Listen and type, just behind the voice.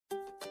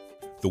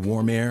The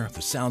warm air,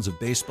 the sounds of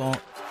baseball,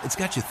 it's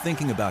got you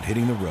thinking about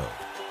hitting the road.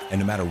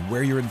 And no matter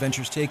where your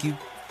adventures take you,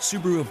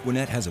 Subaru of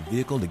Gwinnett has a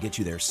vehicle to get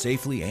you there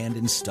safely and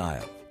in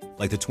style.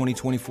 Like the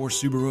 2024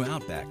 Subaru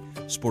Outback,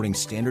 sporting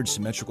standard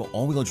symmetrical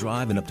all-wheel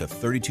drive and up to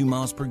 32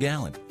 miles per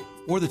gallon.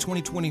 Or the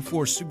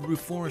 2024 Subaru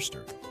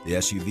Forester, the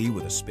SUV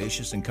with a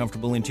spacious and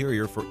comfortable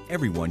interior for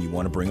everyone you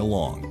want to bring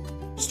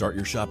along. Start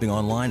your shopping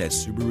online at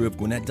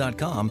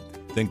SubaruofGwinnett.com,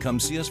 then come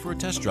see us for a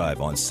test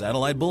drive on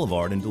Satellite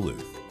Boulevard in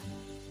Duluth.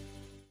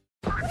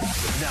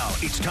 Now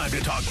it's time to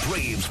talk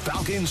Braves,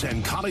 Falcons,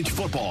 and college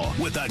football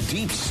with a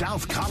Deep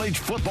South college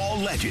football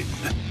legend.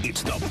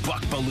 It's the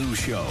Buck Belue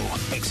Show,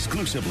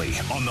 exclusively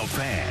on The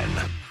Fan.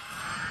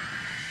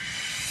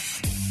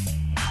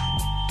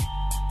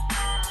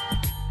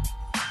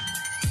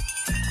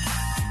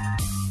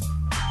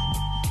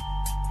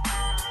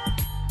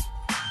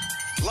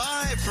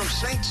 Live from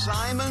St.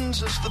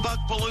 Simons, it's the Buck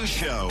Belue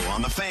Show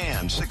on The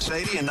Fan,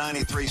 680 and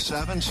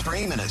 93.7,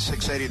 streaming at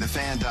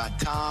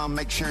 680thefan.com.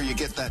 Make sure you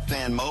get that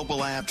Fan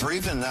mobile app,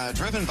 driven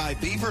by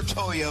Beaver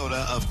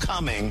Toyota of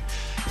Cumming.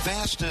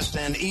 Fastest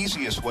and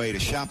easiest way to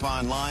shop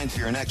online for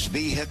your next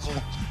vehicle.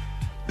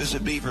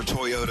 Visit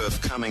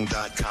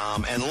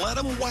beavertoyotaofcumming.com and let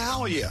them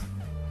wow you.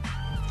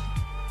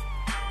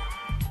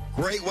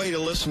 Great way to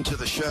listen to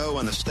the show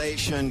and the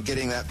station,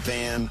 getting that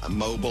Fan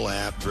mobile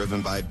app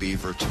driven by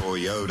Beaver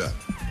Toyota.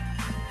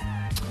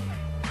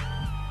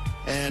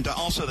 And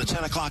also the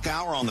 10 o'clock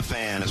hour on The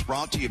Fan is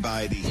brought to you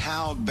by the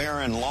Haug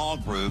Barron Law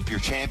Group, your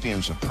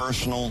champions of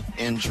personal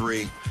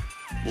injury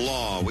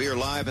law. We are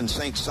live in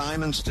St.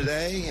 Simons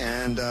today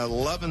and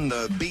loving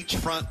the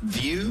beachfront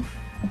view.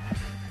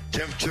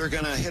 Temperature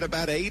going to hit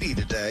about 80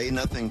 today,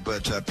 nothing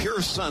but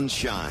pure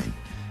sunshine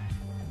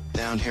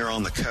down here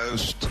on the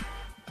coast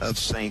of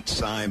St.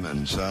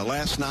 Simons.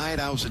 Last night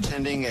I was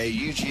attending a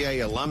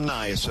UGA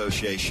Alumni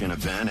Association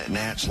event at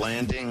Nats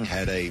Landing,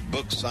 had a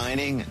book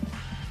signing.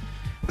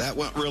 That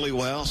went really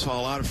well, saw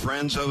a lot of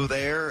friends over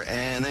there,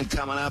 and then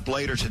coming up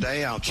later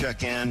today I'll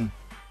check in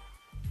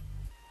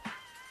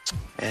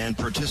and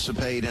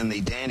participate in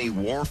the Danny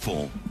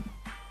Warfel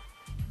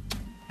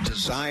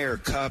Desire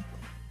Cup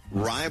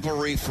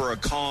Rivalry for a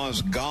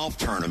Cause golf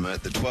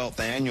tournament, the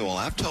 12th annual.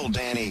 I've told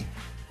Danny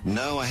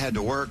no, I had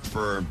to work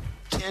for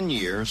 10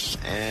 years,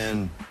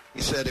 and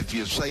he said, if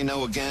you say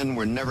no again,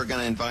 we're never going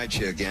to invite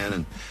you again.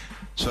 And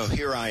so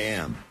here I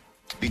am.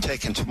 Be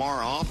taking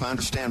tomorrow off. I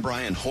understand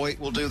Brian Hoyt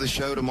will do the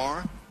show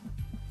tomorrow,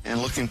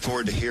 and looking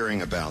forward to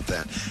hearing about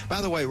that.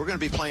 By the way, we're going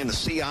to be playing the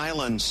Sea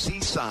Island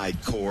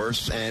Seaside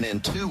course, and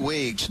in 2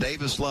 weeks,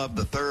 Davis Love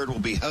III will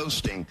be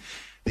hosting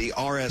the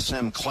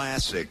RSM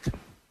Classic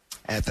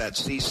at that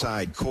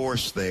Seaside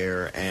course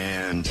there,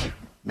 and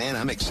man,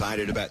 I'm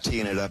excited about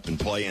teeing it up and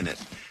playing it.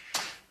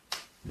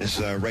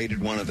 It's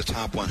rated one of the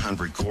top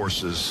 100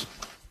 courses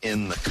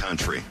in the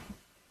country.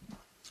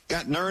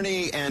 Got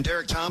Nerney and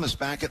Derek Thomas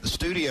back at the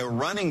studio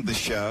running the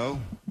show.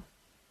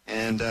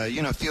 And,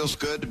 feels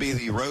good to be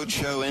the road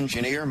show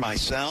engineer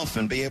myself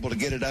and be able to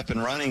get it up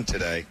and running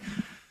today.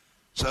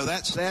 So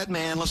that said,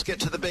 man, let's get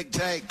to the big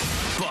take.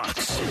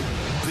 Bucks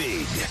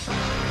Big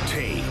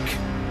Take.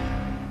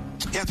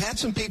 Yeah, I've had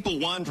some people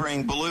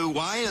wondering, Belue,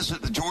 why is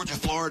it the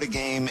Georgia-Florida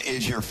game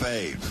is your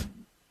fave?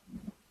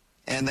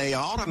 And they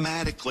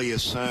automatically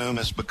assume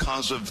it's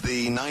because of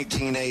the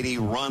 1980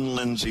 Run,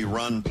 Lindsey,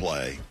 Run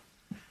play.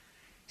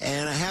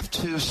 And I have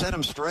to set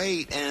them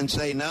straight and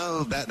say,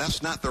 no,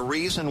 that's not the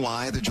reason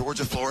why the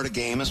Georgia-Florida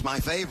game is my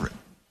favorite.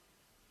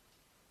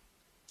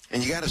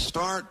 And you got to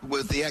start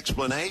with the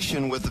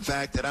explanation with the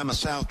fact that I'm a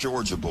South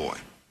Georgia boy.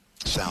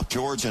 South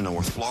Georgia,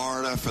 North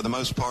Florida, for the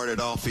most part, it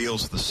all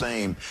feels the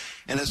same.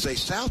 And as a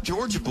South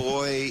Georgia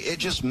boy, it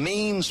just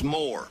means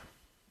more.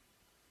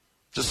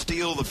 To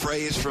steal the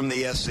phrase from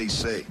the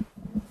SEC.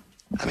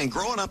 I mean,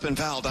 growing up in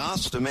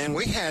Valdosta, man,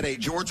 we had a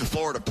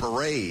Georgia-Florida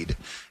parade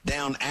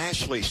down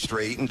Ashley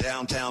Street in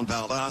downtown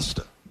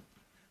Valdosta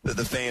that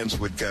the fans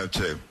would go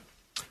to.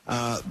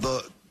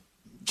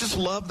 Just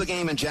love the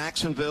game in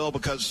Jacksonville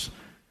because,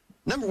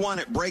 number one,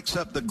 it breaks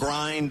up the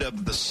grind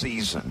of the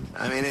season.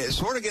 I mean, it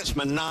sort of gets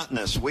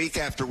monotonous week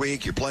after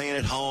week. You're playing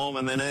at home,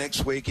 and then the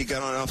next week you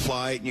get on a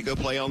flight and you go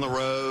play on the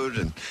road,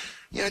 and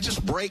it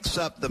just breaks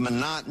up the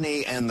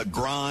monotony and the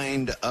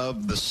grind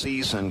of the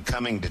season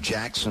coming to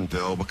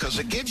Jacksonville because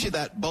it gives you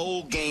that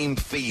bowl game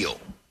feel.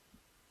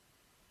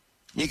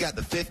 You got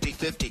the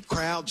 50-50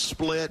 crowd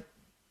split,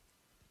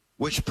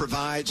 which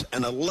provides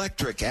an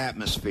electric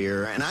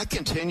atmosphere, and I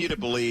continue to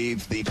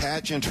believe the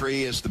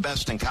pageantry is the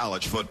best in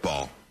college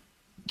football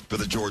for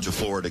the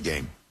Georgia-Florida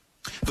game.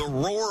 The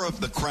roar of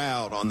the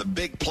crowd on the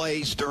big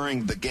plays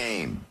during the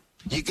game,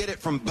 you get it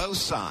from both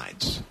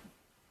sides,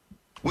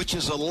 which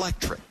is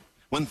electric.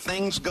 When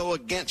things go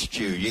against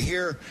you, you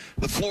hear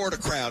the Florida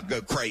crowd go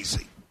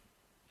crazy.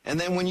 And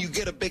then when you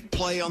get a big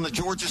play on the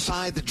Georgia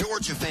side, the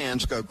Georgia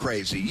fans go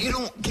crazy. You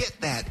don't get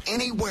that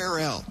anywhere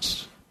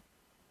else.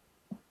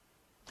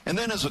 And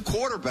then as a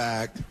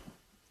quarterback,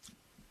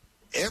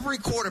 every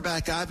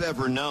quarterback I've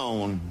ever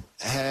known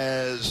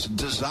has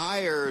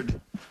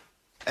desired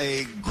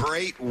a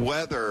great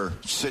weather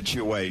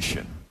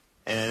situation.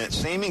 And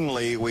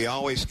seemingly, we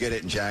always get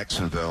it in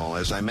Jacksonville.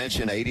 As I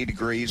mentioned, 80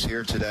 degrees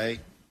here today.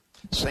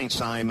 St.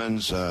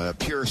 Simon's,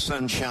 pure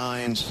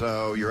sunshine,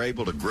 so you're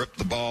able to grip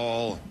the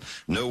ball.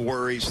 No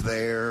worries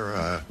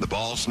there. The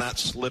ball's not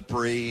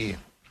slippery.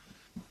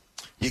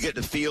 You get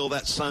to feel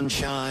that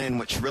sunshine,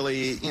 which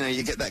really,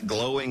 you get that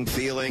glowing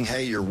feeling.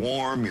 Hey, you're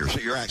warm.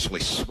 You're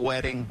actually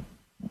sweating.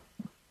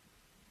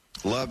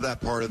 Love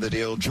that part of the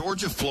deal.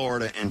 Georgia,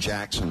 Florida, and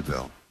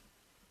Jacksonville.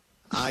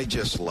 I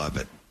just love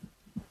it.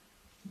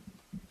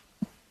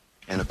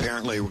 And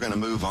apparently we're going to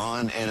move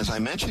on. And as I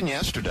mentioned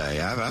yesterday,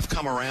 I've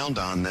come around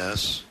on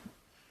this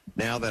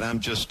now that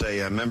I'm just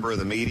a member of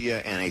the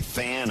media and a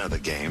fan of the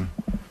game.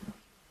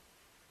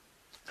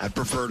 I'd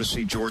prefer to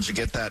see Georgia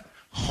get that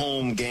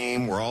home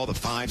game where all the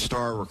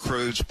five-star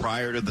recruits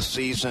prior to the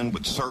season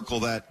would circle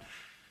that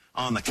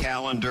on the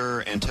calendar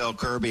and tell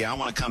Kirby, I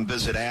want to come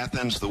visit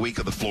Athens the week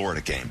of the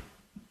Florida game.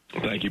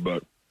 Thank you,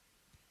 Buck.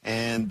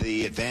 And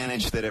the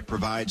advantage that it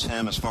provides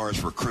him as far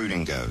as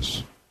recruiting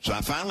goes. So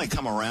I finally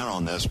come around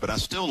on this, but I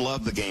still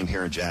love the game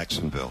here in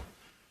Jacksonville.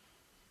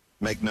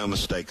 Make no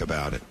mistake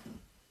about it.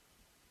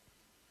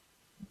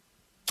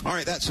 All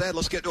right, that said,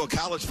 let's get to a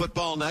college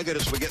football nugget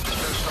as we get the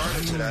show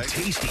started today.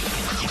 Tasty.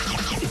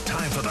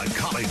 Time for the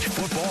College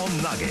Football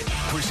Nugget.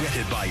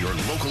 Presented by your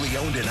locally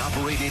owned and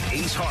operated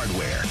Ace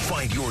Hardware.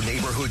 Find your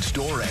neighborhood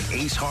store at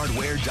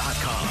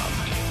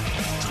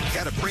acehardware.com.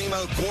 Got a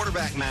primo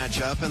quarterback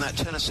matchup in that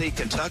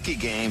Tennessee-Kentucky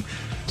game.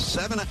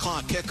 7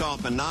 o'clock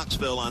kickoff in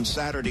Knoxville on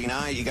Saturday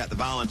night. You got the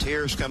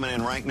Volunteers coming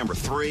in ranked number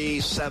 3,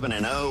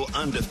 7-0,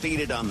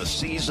 undefeated on the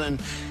season.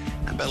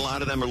 I bet a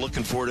lot of them are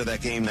looking forward to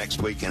that game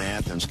next week in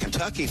Athens.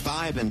 Kentucky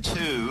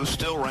 5-2,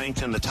 still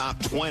ranked in the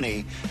top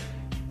 20.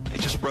 They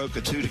just broke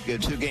a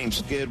two-game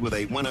skid with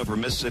a win over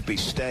Mississippi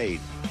State.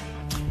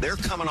 They're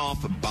coming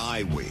off a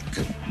bye week,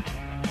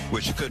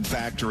 which could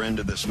factor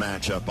into this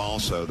matchup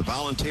also. The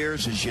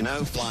Volunteers, as you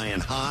know,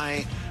 flying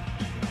high.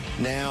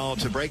 Now,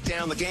 to break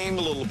down the game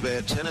a little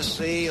bit,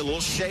 Tennessee a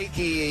little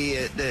shaky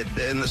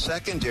in the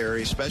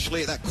secondary,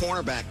 especially at that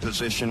cornerback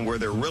position where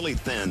they're really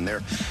thin.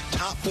 Their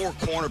top 4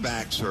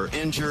 cornerbacks are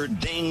injured,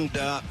 dinged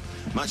up,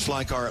 much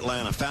like our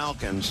Atlanta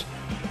Falcons.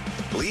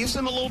 Leaves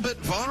them a little bit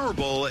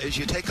vulnerable as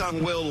you take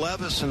on Will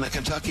Levis in the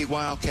Kentucky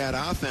Wildcat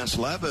offense.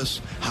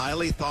 Levis,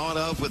 highly thought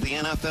of with the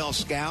NFL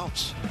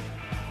scouts.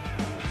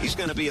 He's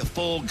going to be a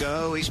full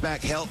go. He's back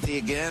healthy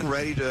again,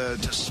 ready to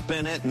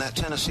spin it, and that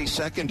Tennessee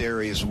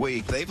secondary is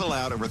weak. They've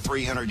allowed over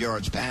 300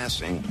 yards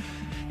passing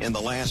in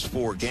the last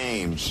 4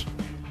 games.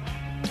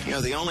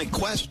 The only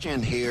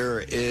question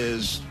here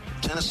is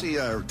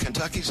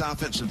Kentucky's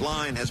offensive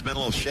line has been a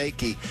little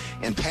shaky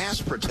in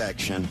pass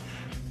protection.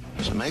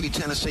 So maybe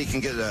Tennessee can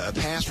get a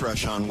pass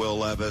rush on Will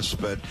Levis,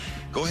 but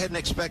go ahead and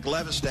expect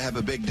Levis to have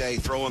a big day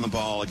throwing the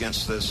ball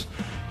against this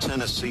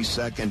Tennessee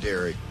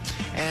secondary.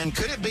 And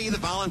could it be the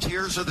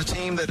Volunteers are the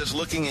team that is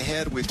looking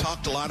ahead? We've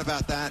talked a lot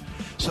about that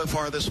so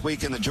far this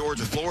week in the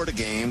Georgia-Florida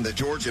game, that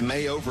Georgia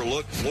may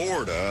overlook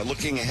Florida,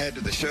 looking ahead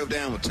to the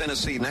showdown with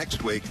Tennessee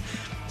next week.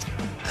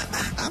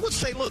 I would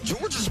say, look,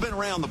 Georgia's been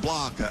around the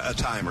block a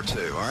time or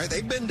two, all right?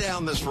 They've been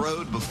down this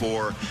road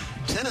before.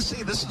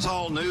 Tennessee, this is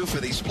all new for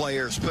these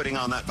players putting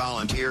on that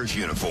Volunteers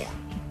uniform.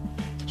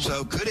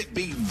 So could it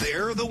be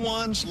they're the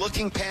ones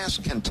looking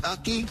past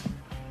Kentucky,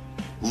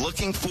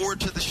 looking forward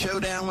to the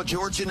showdown with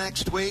Georgia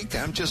next week?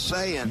 I'm just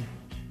saying,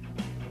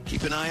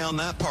 keep an eye on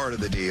that part of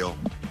the deal.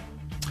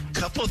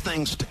 Couple of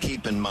things to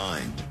keep in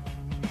mind.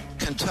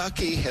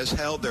 Kentucky has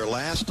held their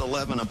last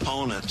 11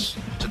 opponents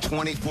to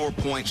 24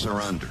 points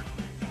or under.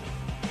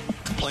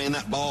 Playing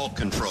that ball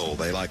control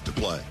they like to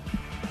play.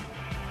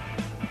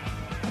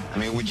 I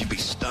mean, would you be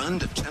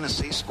stunned if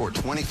Tennessee scored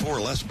 24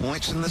 or less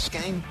points in this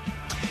game?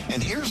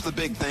 And here's the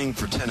big thing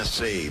for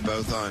Tennessee,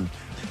 both on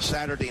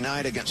Saturday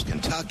night against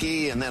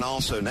Kentucky and then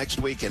also next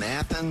week in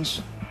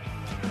Athens,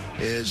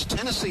 is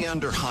Tennessee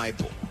under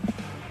Heupel.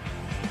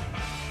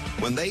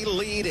 When they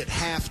lead at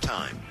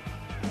halftime,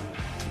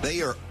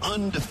 they are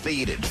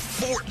undefeated,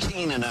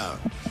 14-0.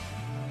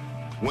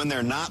 When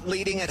they're not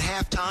leading at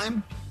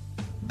halftime,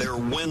 they're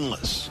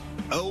winless,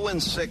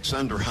 0-6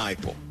 under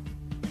Heupel.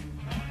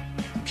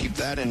 Keep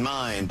that in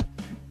mind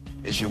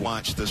as you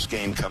watch this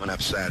game coming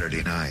up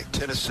Saturday night.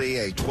 Tennessee,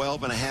 a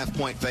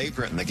 12.5-point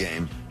favorite in the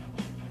game.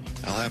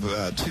 I'll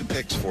have 2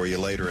 picks for you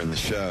later in the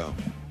show,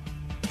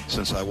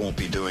 since I won't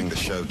be doing the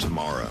show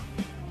tomorrow.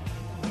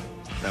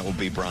 That will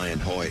be Brian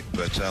Hoyt.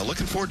 But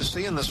looking forward to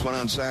seeing this one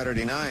on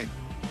Saturday night.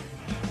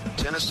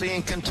 Tennessee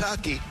and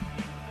Kentucky,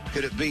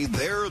 could it be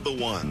they're the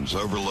ones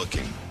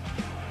overlooking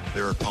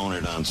their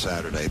opponent on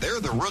Saturday? They're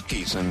the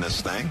rookies in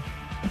this thing.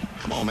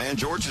 Come on, man.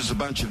 Georgia's a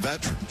bunch of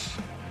veterans.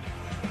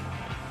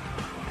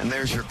 And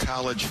there's your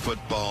college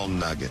football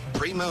nugget.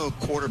 Primo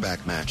quarterback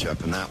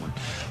matchup in that one.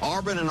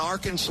 Auburn and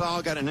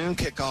Arkansas got a noon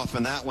kickoff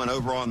in that one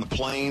over on the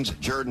Plains at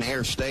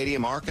Jordan-Hare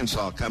Stadium.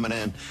 Arkansas coming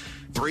in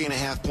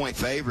 3.5-point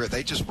favorite.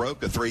 They just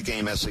broke a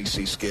 3-game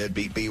SEC skid,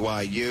 beat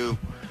BYU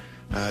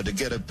to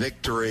get a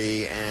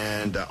victory.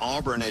 And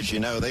Auburn, as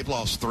you know, they've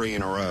lost 3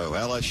 in a row.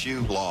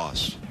 LSU,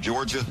 loss.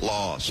 Georgia,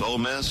 loss. Ole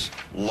Miss,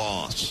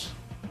 loss.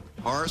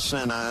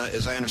 Harsin,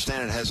 as I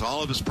understand it, has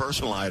all of his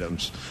personal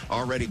items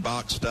already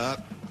boxed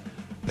up.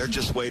 They're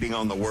just waiting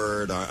on the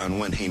word on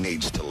when he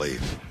needs to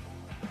leave.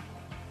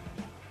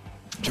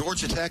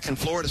 Georgia Tech and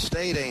Florida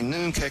State, a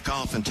noon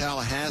kickoff in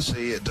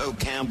Tallahassee at Doak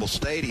Campbell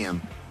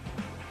Stadium.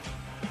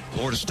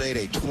 Florida State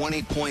a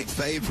 20-point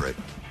favorite.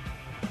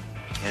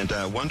 And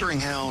wondering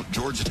how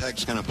Georgia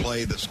Tech's going to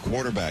play this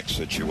quarterback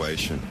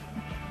situation.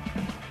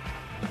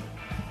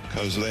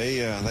 Because they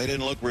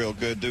didn't look real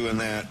good doing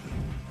that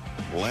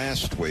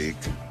last week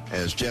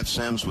as Jeff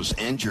Sims was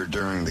injured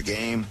during the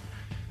game.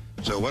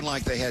 So it wasn't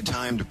like they had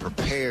time to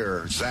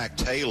prepare Zach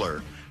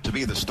Taylor to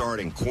be the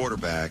starting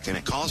quarterback, and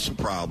it caused some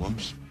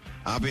problems.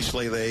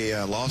 Obviously, they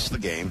lost the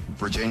game.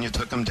 Virginia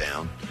took them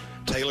down.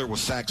 Taylor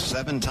was sacked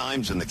 7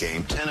 times in the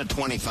game, 10 of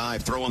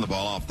 25 throwing the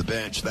ball off the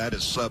bench. That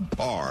is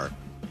subpar.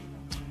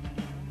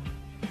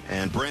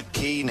 And Brent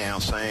Key now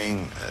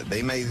saying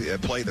they may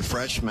play the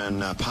freshman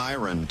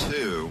Pyron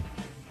too.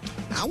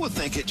 I would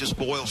think it just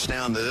boils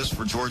down to this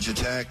for Georgia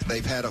Tech.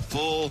 They've had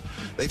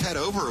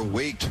over a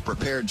week to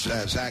prepare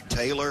Zach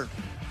Taylor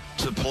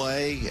to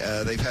play.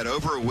 They've had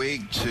over a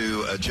week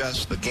to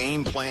adjust the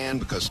game plan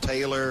because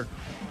Taylor,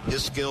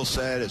 his skill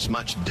set is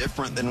much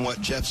different than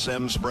what Jeff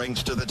Sims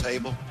brings to the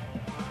table.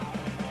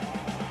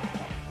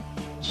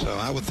 So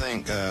I would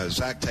think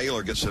Zach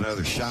Taylor gets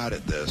another shot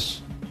at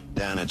this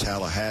down in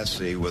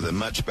Tallahassee with a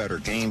much better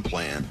game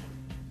plan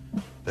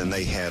than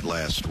they had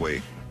last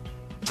week.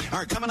 All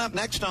right, coming up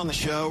next on the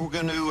show, we're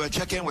going to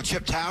check in with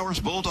Chip Towers,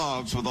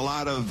 Bulldogs with a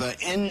lot of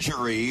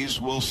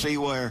injuries. We'll see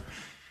where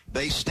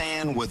they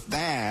stand with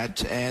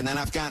that. And then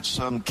I've got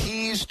some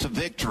keys to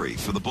victory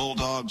for the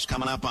Bulldogs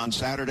coming up on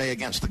Saturday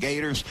against the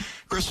Gators.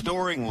 Chris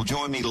Doering will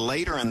join me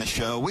later in the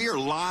show. We are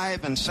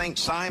live in St.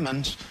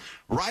 Simons,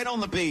 right on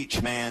the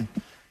beach, man.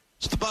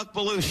 It's the Buck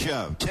Belue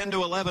Show, 10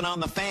 to 11 on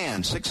the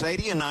Fan,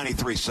 680 and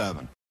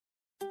 93.7.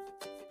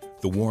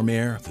 The warm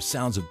air, the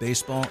sounds of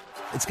baseball,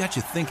 it's got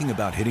you thinking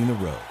about hitting the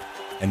road.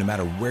 And no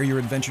matter where your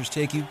adventures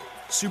take you,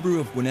 Subaru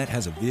of Gwinnett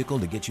has a vehicle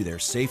to get you there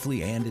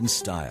safely and in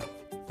style.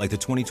 Like the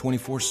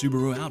 2024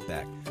 Subaru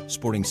Outback,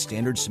 sporting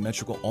standard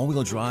symmetrical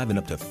all-wheel drive and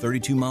up to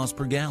 32 miles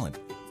per gallon.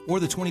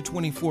 Or the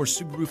 2024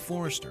 Subaru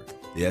Forester,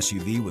 the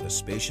SUV with a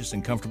spacious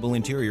and comfortable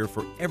interior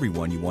for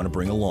everyone you want to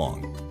bring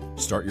along.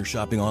 Start your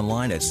shopping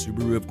online at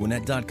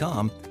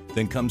SubaruofGwinnett.com,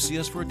 then come see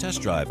us for a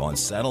test drive on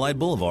Satellite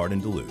Boulevard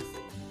in Duluth.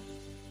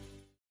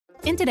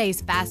 In today's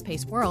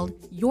fast-paced world,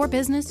 your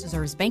business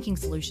deserves banking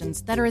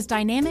solutions that are as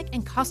dynamic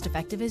and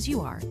cost-effective as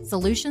you are.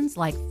 Solutions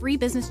like free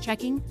business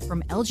checking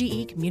from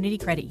LGE Community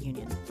Credit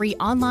Union, free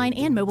online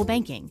and mobile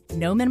banking,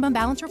 no minimum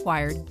balance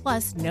required,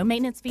 plus no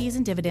maintenance fees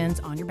and dividends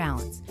on your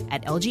balance.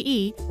 At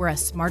LGE, we're a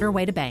smarter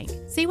way to bank.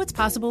 See what's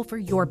possible for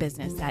your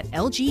business at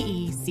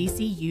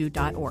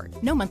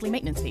lgeccu.org. No monthly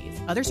maintenance fees.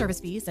 Other service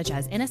fees such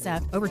as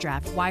NSF,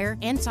 overdraft, wire,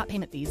 and stop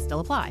payment fees still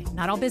apply.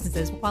 Not all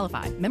businesses will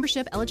qualify.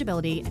 Membership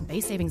eligibility and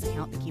base savings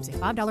account that keeps a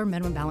 $5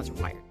 minimum balance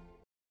required.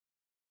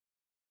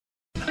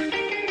 If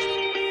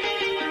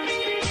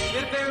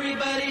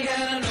everybody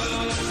had an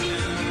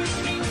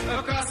ocean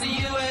across the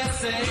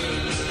USA.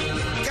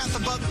 Got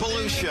the Buck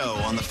Belue Show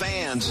on the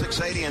Fan,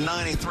 680 and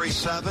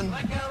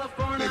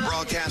 93.7. We're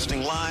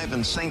broadcasting live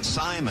in St.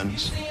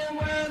 Simons.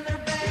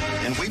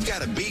 And we've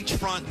got a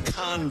beachfront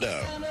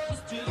condo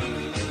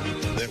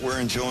that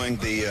we're enjoying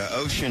the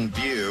ocean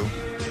view,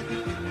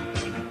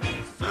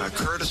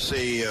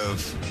 courtesy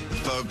of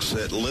folks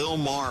at Lil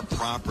Mar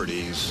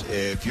Properties.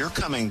 If you're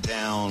coming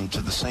down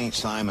to the St.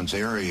 Simons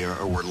area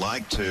or would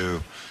like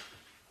to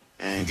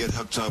and get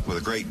hooked up with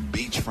a great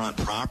beachfront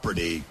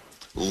property,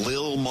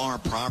 Lil Mar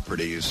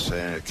Properties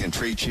can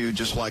treat you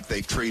just like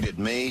they've treated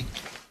me.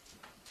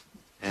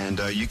 And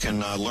you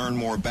can learn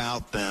more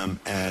about them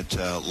at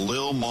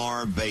Lil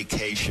Mar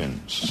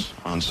Vacations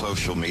on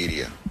social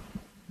media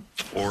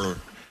or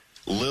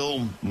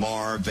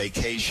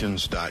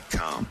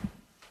lilmarvacations.com.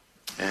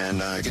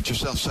 And get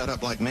yourself set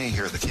up like me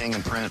here at the King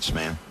and Prince,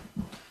 man.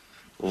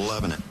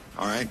 Loving it,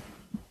 all right?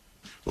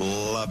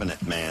 Loving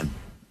it, man.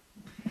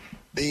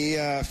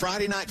 The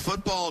Friday night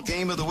football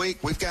game of the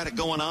week, we've got it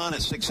going on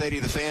at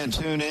 680 The Fan.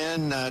 Tune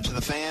in to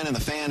The Fan and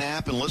the Fan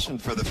app and listen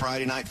for the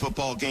Friday night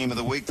football game of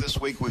the week. This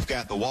week we've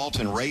got the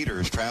Walton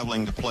Raiders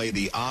traveling to play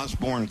the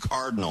Osborne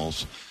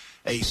Cardinals.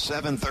 A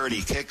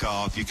 7:30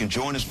 kickoff. You can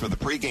join us for the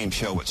pregame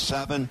show at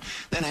 7.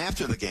 Then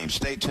after the game,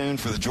 stay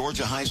tuned for the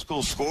Georgia High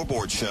School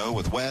Scoreboard Show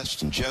with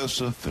West and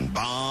Joseph and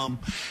Baum.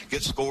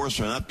 Get scores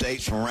and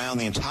updates from around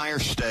the entire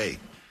state.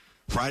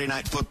 Friday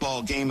night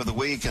football game of the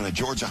week and the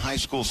Georgia High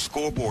School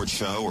Scoreboard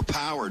Show are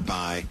powered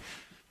by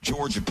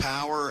Georgia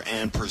Power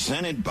and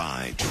presented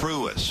by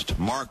Truist,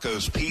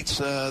 Marco's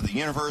Pizza, the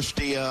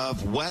University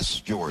of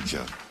West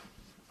Georgia,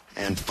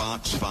 and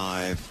Fox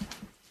 5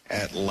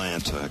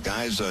 Atlanta.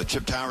 Guys,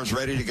 Chip Towers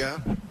ready to go?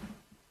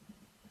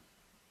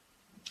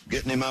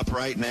 Getting him up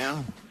right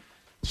now.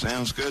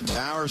 Sounds good.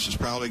 Towers is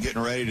probably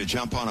getting ready to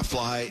jump on a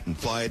flight and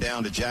fly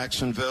down to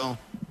Jacksonville.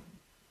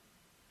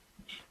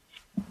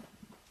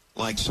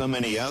 Like so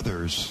many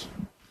others,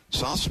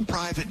 saw some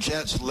private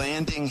jets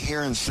landing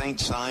here in St.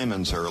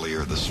 Simons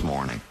earlier this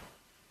morning.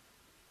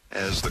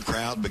 as the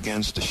crowd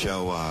begins to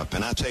show up.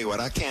 And I tell you what,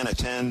 I can't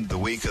attend the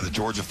week of the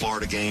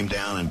Georgia-Florida game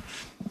down in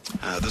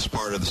this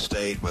part of the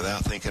state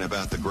without thinking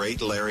about the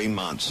great Larry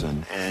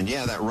Munson. And,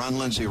 yeah, that Run,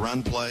 Lindsey,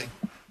 Run play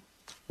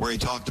where he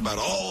talked about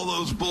all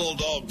those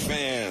Bulldog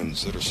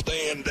fans that are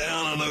staying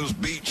down on those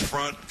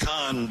beachfront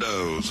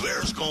condos.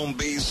 There's going to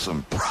be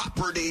some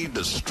property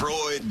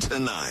destroyed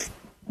tonight.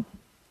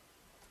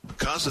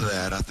 Because of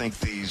that, I think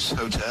these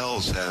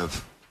hotels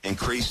have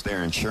increased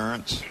their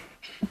insurance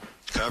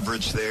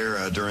coverage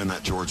there during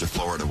that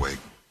Georgia-Florida week.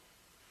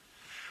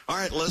 All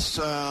right, let's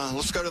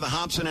go to the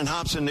Hobson and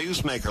Hobson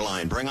Newsmaker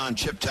line. Bring on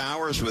Chip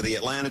Towers with the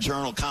Atlanta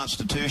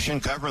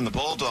Journal-Constitution covering the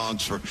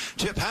Bulldogs.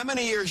 Chip, how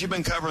many years you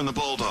been covering the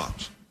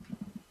Bulldogs?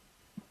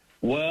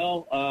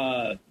 Well,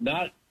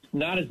 not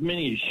as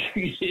many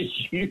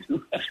as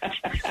you.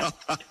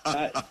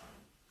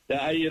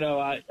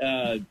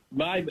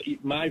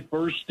 My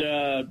first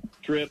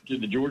trip to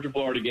the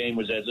Georgia-Florida game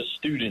was as a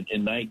student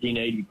in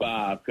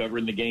 1985,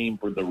 covering the game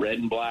for the Red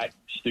and Black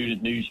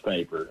student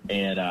newspaper,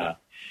 and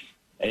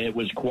it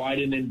was quite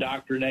an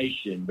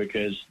indoctrination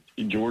because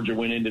Georgia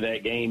went into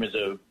that game as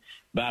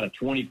about a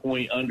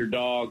 20-point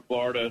underdog.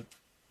 Florida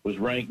was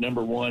ranked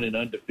number 1 and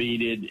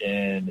undefeated,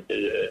 and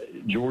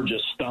Georgia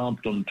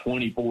stomped them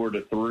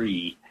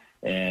 24-3,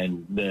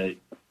 and the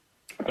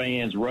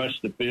fans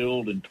rushed the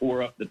field and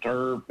tore up the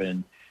turf,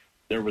 and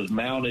there was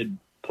mounted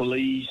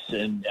police,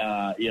 and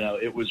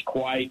it was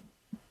quite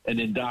an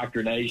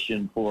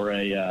indoctrination for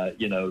a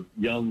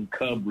young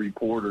Cub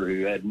reporter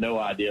who had no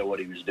idea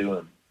what he was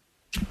doing.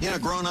 Yeah,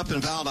 growing up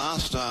in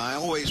Valdosta, I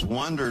always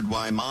wondered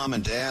why Mom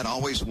and Dad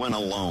always went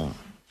alone.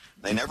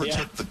 They never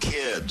took the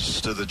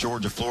kids to the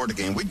Georgia-Florida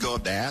game. We'd go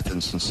up to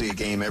Athens and see a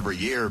game every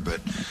year, but,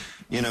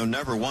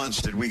 never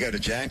once did we go to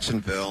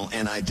Jacksonville,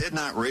 and I did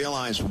not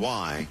realize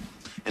why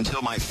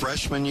until my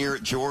freshman year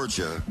at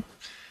Georgia,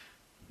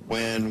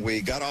 when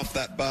we got off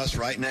that bus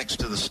right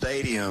next to the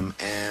stadium,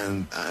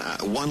 and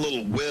one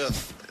little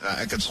whiff,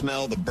 I could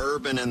smell the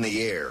bourbon in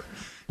the air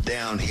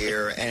down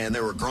here, and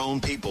there were grown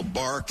people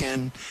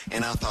barking,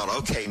 and I thought,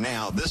 okay,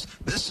 now this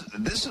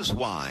is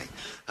why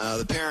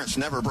the parents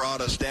never brought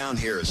us down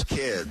here as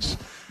kids.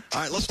 All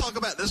right, let's talk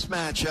about this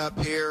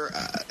matchup here.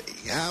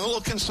 I'm a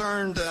little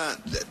concerned.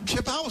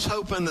 Chip, I was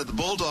hoping that the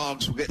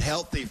Bulldogs would get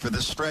healthy for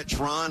this stretch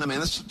run. I mean,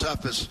 this is the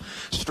toughest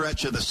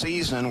stretch of the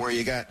season where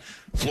you got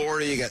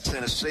Florida, you got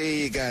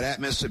Tennessee, you got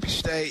at Mississippi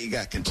State, you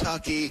got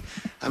Kentucky.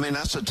 I mean,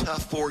 that's a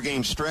tough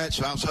 4-game stretch.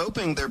 So I was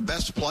hoping their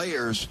best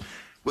players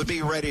would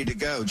be ready to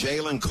go.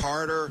 Jalen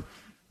Carter,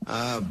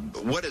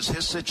 what is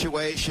his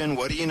situation?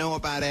 What do you know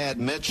about Ad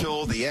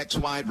Mitchell, the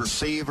ex-wide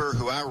receiver,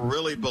 who I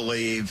really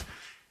believe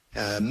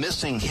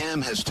missing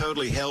him has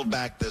totally held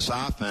back this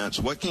offense?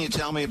 What can you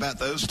tell me about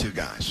those two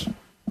guys?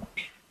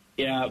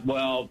 Yeah,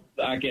 well,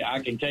 I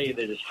can tell you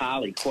that it's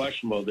highly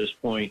questionable at this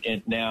point.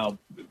 And now,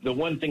 the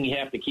one thing you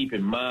have to keep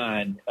in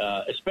mind,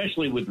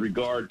 especially with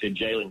regard to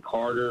Jalen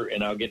Carter,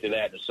 and I'll get to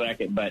that in a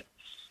second, but,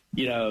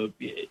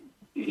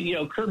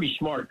 Kirby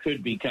Smart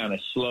could be kind of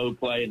slow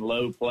play and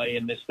low play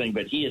in this thing,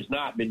 but he has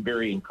not been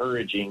very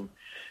encouraging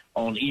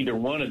on either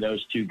one of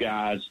those two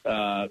guys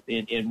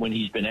in when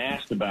he's been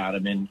asked about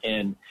him.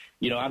 And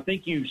I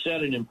think you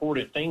said an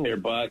important thing there,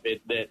 Buck,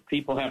 that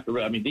people have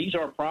to – I mean, these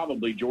are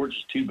probably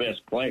Georgia's two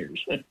best players.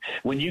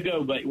 When you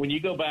go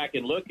back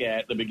and look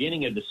at the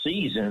beginning of the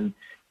season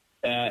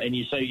and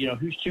you say,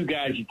 who's two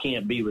guys you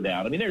can't be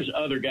without? I mean, there's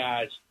other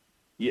guys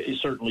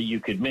certainly you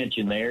could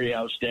mention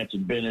there.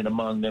 Stetson Bennett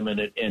among them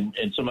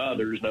and some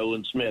others,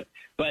 Nolan Smith.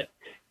 But –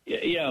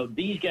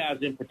 these guys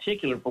in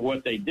particular for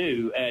what they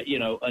do,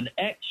 an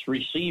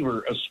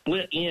ex-receiver, a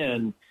split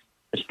end,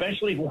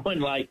 especially one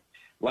like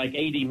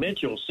A.D.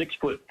 Mitchell,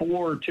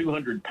 6'4",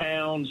 200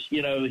 pounds.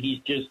 He's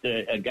just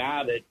a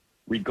guy that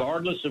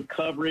regardless of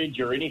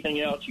coverage or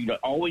anything else, you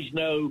always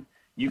know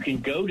you can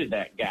go to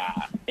that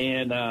guy.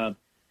 And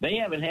they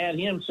haven't had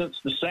him since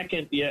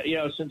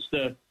since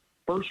the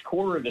first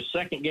quarter of the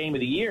second game of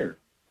the year.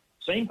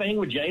 Same thing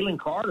with Jalen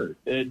Carter.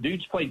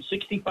 Dude's played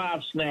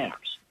 65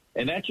 snaps.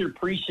 And that's your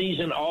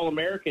preseason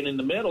All-American in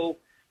the middle,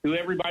 who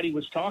everybody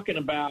was talking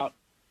about,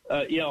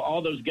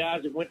 all those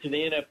guys that went to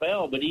the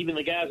NFL. But even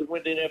the guys that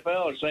went to the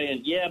NFL are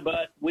saying, yeah,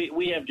 but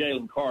we have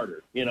Jalen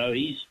Carter.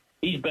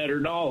 He's better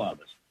than all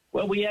of us.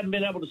 Well, we haven't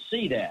been able to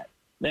see that.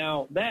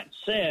 Now, that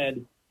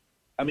said,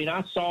 I mean,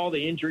 I saw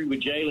the injury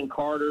with Jalen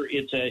Carter.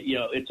 It's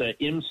a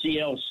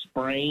MCL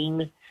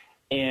sprain.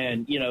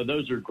 And,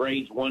 those are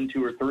grades 1,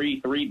 2, or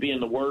 3, 3 being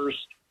the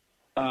worst.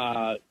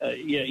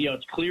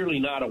 It's clearly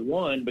not a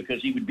 1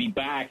 because he would be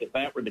back if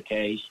that were the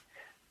case.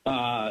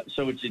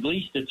 So it's at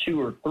least a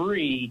 2 or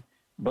 3.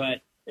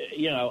 But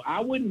I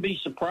wouldn't be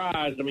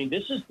surprised. I mean,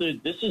 this is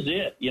it. This is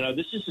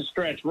a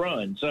stretch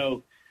run.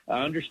 So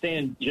I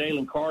understand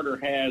Jalen Carter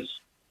has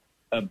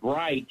a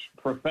bright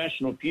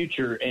professional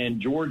future, and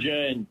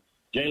Georgia and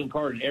Jalen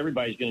Carter and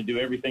everybody's going to do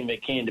everything they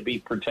can to be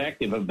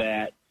protective of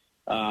that.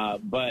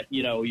 But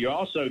you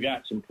also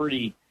got some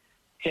pretty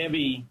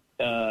heavy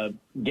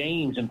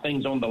games and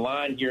things on the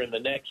line here in the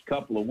next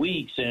couple of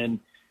weeks. And,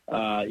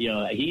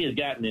 he has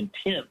got an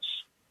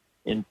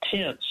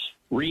intense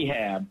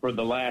rehab for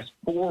the last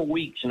 4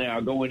 weeks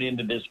now going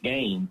into this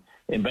game.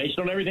 And based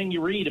on everything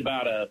you read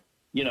about a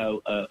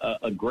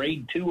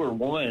grade 2 or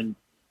 1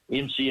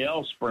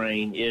 MCL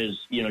sprain is,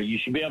 you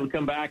should be able to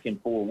come back in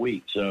 4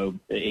 weeks. So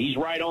he's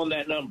right on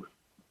that number.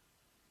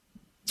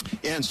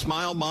 And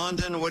Smael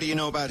Mondon, what do you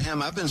know about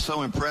him? I've been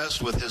so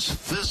impressed with his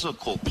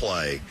physical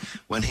play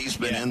when he's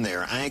been in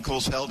there.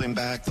 Ankles held him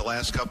back the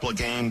last couple of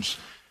games.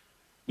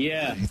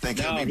 Yeah. You think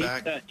he'll be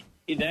back?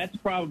 That's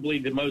probably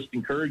the most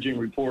encouraging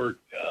report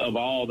of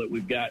all that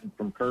we've gotten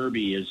from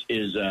Kirby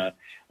is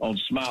on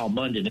Smael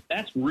Mondon.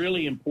 That's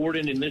really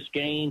important in this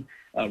game.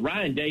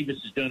 Ryan Davis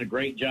has done a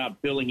great job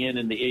filling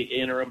in the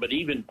interim, but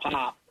even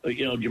Pop,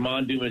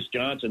 Jamon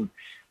Dumas-Johnson,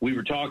 we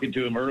were talking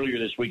to him earlier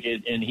this week,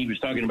 and he was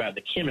talking about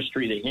the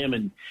chemistry that him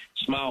and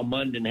Smael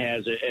Mondon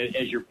has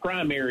as your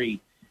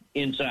primary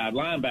inside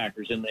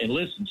linebackers. And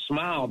listen,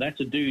 Smael, that's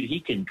a dude, he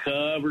can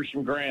cover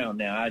some ground.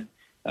 Now,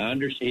 I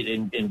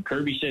understand, and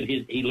Kirby said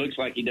he looks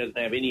like he doesn't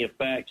have any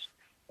effects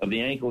of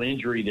the ankle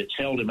injury that's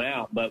held him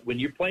out. But when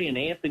you're playing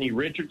Anthony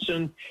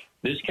Richardson,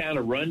 this kind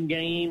of run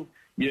game,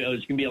 there's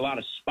going to be a lot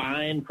of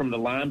spine from the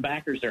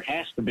linebackers. There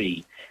has to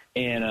be.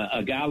 And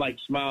a guy like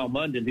Smael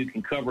Mondon who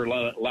can cover a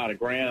lot of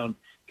ground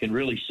can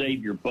really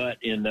save your butt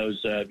in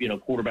those,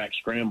 quarterback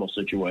scramble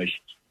situations.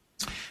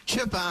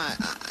 Chip, I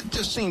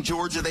just seen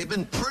Georgia. They've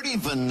been pretty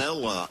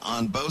vanilla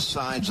on both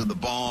sides of the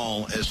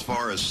ball as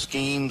far as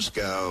schemes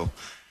go.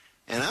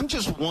 And I'm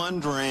just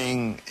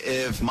wondering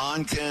if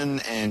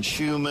Monken and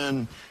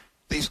Schumann,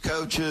 these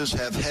coaches,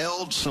 have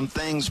held some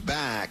things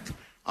back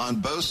on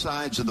both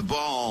sides of the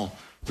ball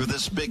for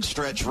this big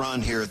stretch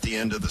run here at the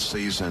end of the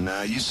season.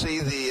 You see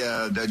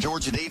the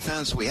Georgia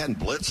defense, we hadn't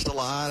blitzed a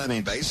lot. I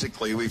mean,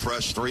 basically, we've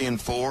rushed 3 and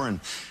 4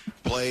 and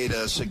played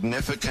a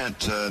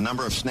significant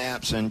number of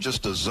snaps in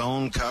just a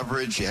zone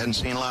coverage. You hadn't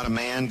seen a lot of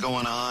man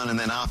going on. And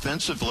then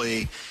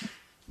offensively,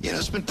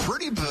 it's been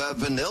pretty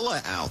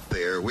vanilla out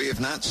there. We have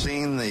not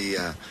seen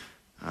the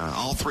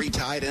all 3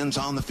 tight ends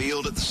on the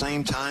field at the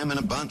same time in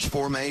a bunch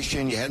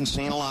formation. You hadn't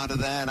seen a lot of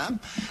that.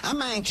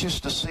 I'm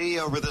anxious to see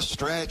over this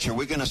stretch, are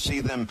we going to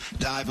see them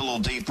dive a little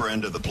deeper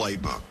into the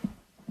playbook?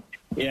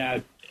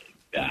 Yeah,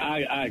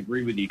 I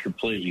agree with you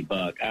completely,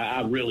 Buck.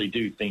 I really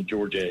do think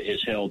Georgia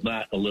has held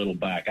not a little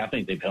back. I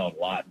think they've held a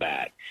lot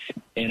back,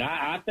 and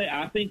I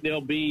think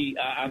they'll be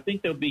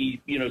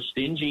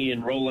stingy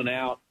in rolling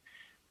out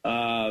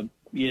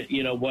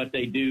what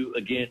they do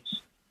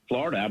against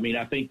Florida. I mean,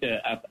 I think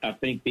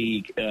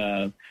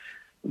the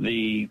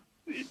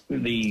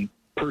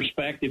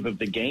perspective of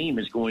the game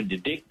is going to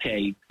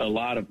dictate a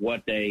lot of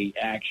what they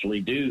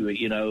actually do.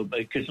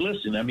 Because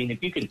listen, I mean,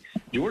 if you could,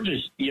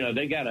 Georgia's,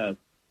 they got a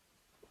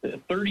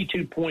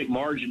 32-point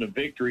margin of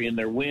victory in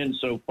their win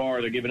so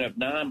far. They're giving up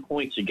 9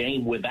 points a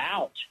game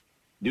without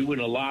doing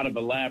a lot of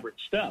elaborate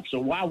stuff. So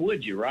why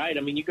would you, right?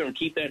 I mean, you're going to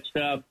keep that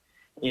stuff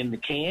in the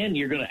can.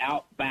 You're going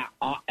to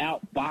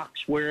outbox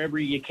wherever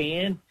you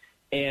can.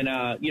 And,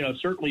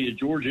 certainly the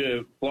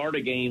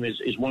Georgia-Florida game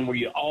is one where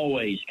you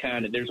always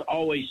there's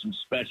always some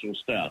special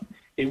stuff.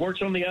 It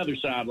works on the other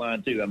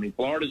sideline, too. I mean,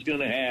 Florida's going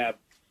to have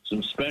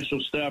some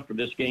special stuff for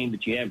this game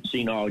that you haven't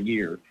seen all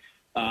year.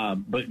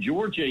 But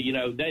Georgia,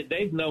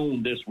 they've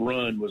known this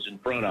run was in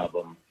front of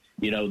them.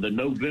 The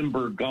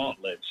November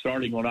gauntlet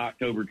starting on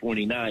October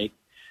 29th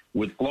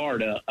with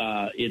Florida,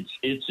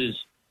 it's as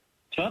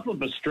tough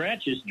of a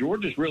stretch as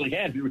Georgia's really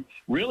had.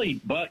 Really,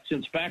 Buck,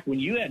 since back when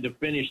you had to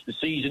finish the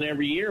season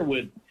every year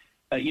with,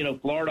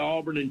 Florida,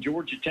 Auburn, and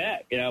Georgia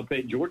Tech.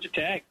 Georgia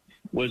Tech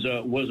was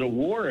a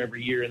war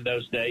every year in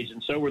those days,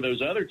 and so were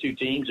those other 2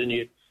 teams, and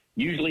you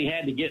usually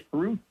had to get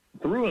through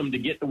them to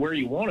get to where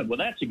you wanted. Well,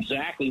 that's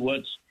exactly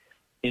what's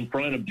in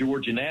front of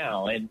Georgia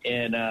now, and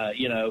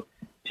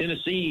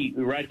Tennessee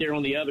right there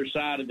on the other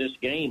side of this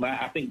game.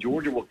 I think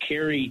Georgia will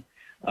carry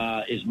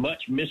as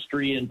much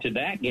mystery into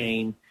that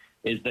game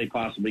as they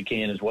possibly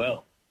can as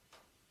well.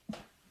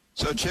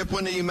 So, Chip,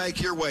 when do you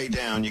make your way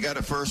down? You got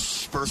a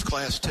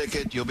first-class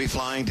ticket? You'll be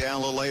flying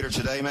down a little later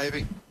today,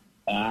 maybe?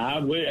 I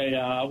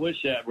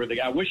wish that were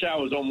I wish I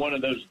was on one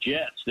of those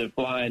jets that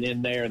flying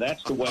in there.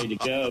 That's the way to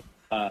go.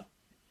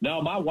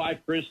 No, my wife,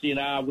 Christy, and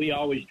I, we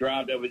always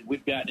drive over.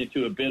 We've gotten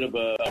into a bit of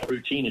a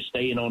routine of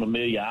staying on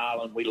Amelia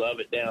Island. We love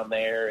it down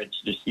there. It's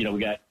just, we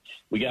got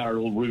our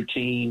little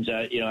routines.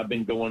 I've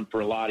been going for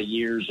a lot of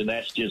years, and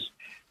that's just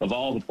of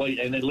all the places.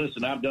 And then,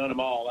 listen, I've done them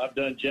all. I've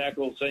done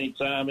Jekyll, St.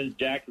 Simons,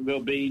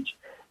 Jacksonville Beach,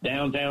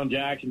 downtown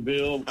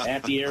Jacksonville,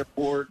 at the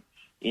airport,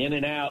 in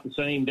and out the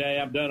same day.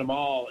 I've done them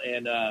all,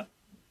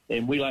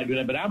 and we like doing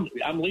that. But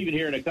I'm leaving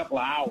here in a couple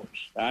of hours.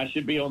 I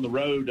should be on the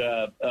road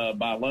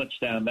by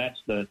lunchtime.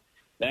 That's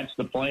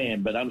the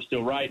plan, but I'm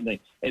still writing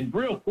it. And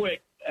real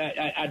quick,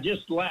 I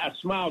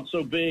smiled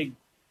so big,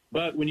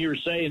 but when you were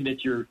saying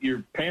that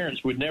your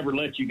parents would never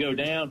let you go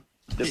down,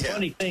 the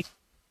funny thing,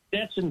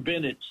 Stetson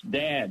Bennett's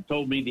dad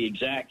told me the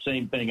exact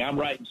same thing. I'm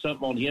writing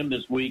something on him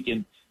this week,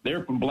 and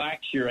they're from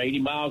Blackshear, 80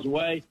 miles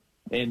away,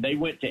 and they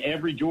went to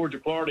every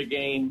Georgia-Florida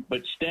game,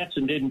 but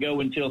Stetson didn't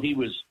go until he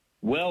was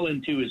well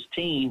into his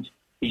teens.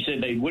 He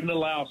said they wouldn't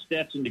allow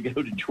Stetson to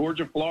go to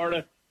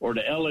Georgia-Florida or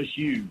to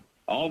LSU.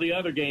 All the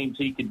other games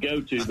he could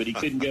go to, but he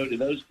couldn't go to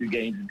those 2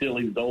 games until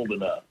he was old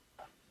enough.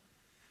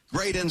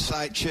 Great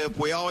insight, Chip.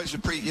 We always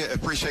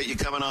appreciate you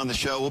coming on the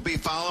show. We'll be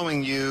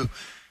following you,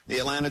 the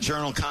Atlanta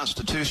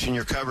Journal-Constitution,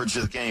 your coverage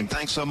of the game.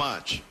 Thanks so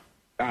much.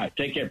 All right,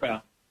 take care,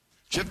 pal.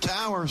 Chip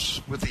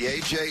Towers with the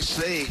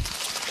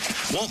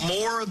AJC. Want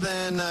more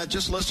than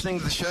just listening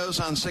to the shows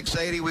on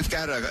 680? We've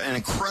got an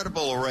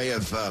incredible array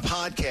of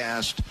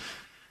podcasts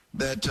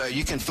that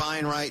you can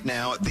find right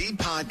now at the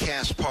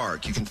Podcast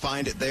Park. You can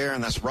find it there,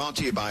 and that's brought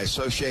to you by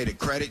Associated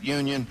Credit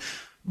Union.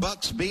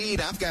 Bucks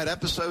Beat, I've got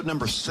episode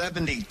number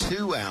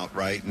 72 out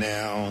right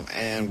now,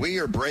 and we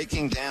are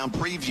breaking down,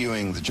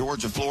 previewing the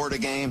Georgia-Florida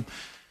game.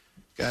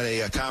 Got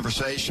a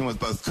conversation with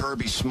both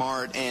Kirby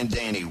Smart and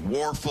Danny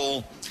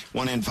Warfel.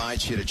 Want to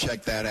invite you to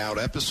check that out.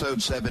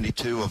 Episode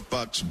 72 of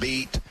Bucks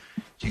Beat.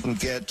 You can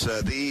get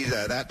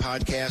that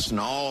podcast and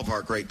all of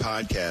our great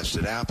podcasts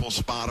at Apple,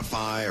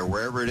 Spotify, or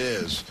wherever it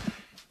is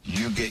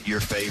you get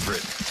your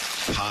favorite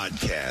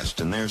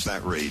podcast. And there's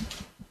that read.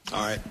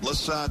 All right,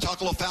 let's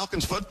talk a little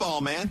Falcons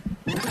football, man.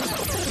 The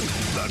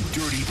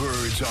Dirty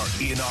Birds are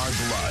in our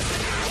blood.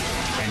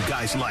 And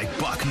guys like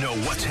Buck know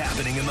what's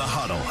happening in the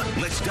huddle.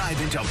 Let's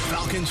dive into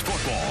Falcons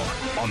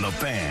football on The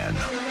Fan.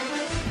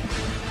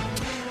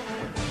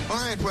 All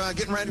right, we're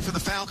getting ready for the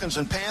Falcons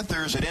and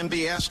Panthers at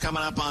MBS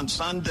coming up on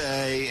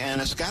Sunday,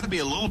 and it's got to be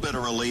a little bit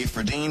of relief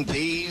for Dean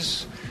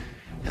Pease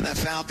and that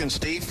Falcons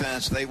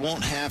defense. They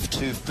won't have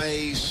to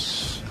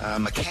face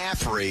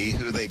McCaffrey,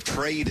 who they've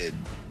traded,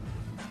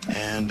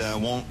 and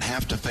won't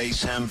have to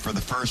face him for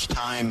the first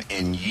time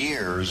in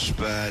years,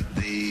 but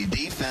the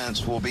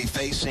defense will be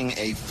facing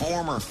a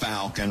former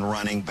Falcon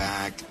running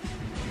back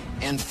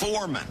in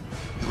Foreman,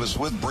 who was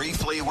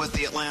briefly with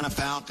the Atlanta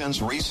Falcons,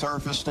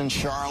 resurfaced in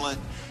Charlotte.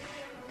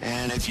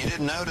 And if you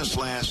didn't notice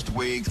last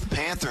week, the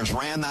Panthers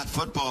ran that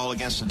football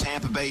against the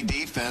Tampa Bay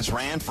defense,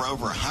 ran for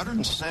over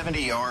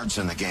 170 yards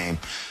in the game.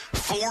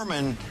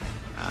 Foreman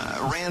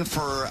ran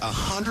for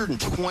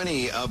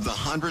 120 of the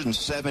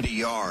 170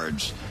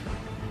 yards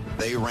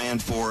they ran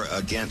for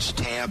against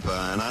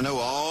Tampa. And I know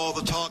all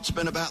the talk's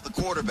been about the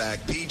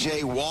quarterback,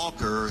 P.J.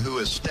 Walker, who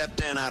has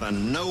stepped in out of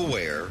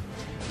nowhere,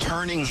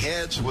 turning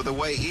heads with the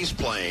way he's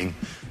playing.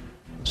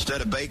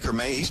 Instead of Baker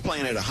Mayfield, he's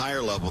playing at a higher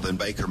level than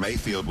Baker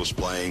Mayfield was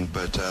playing.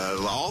 But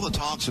all the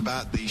talks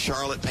about the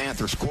Charlotte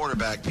Panthers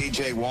quarterback,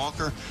 P.J.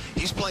 Walker,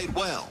 he's played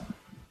well.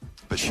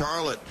 But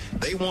Charlotte,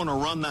 they want to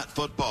run that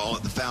football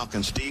at the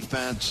Falcons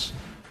defense.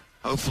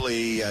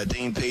 Hopefully,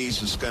 Dean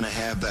Pease is going to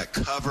have that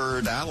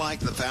covered. I like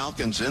the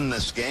Falcons in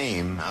this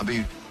game. I'll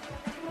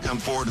come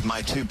forward with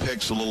my 2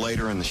 picks a little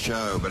later in the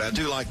show. But I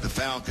do like the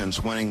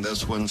Falcons winning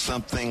this one,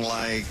 something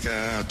like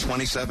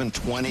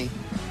 27-20.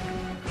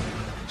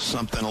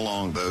 Something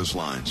along those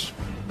lines.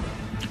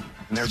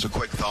 And there's a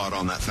quick thought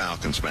on that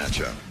Falcons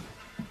matchup.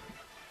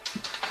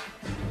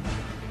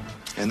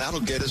 And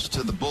that'll get us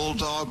to the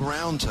Bulldog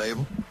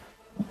Roundtable.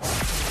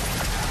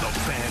 The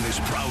Fan is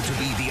proud to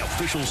be the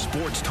official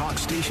sports talk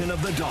station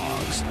of the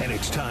Dogs. And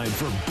it's time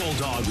for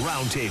Bulldog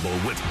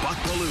Roundtable with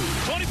Buck Bellew.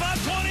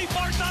 25-20,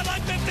 far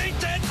sideline, 15,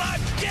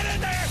 10-5, get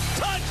in there,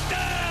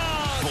 touchdown!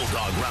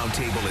 Bulldog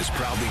Roundtable is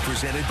proudly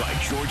presented by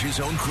Georgia's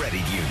own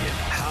credit union,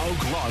 Haug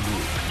Law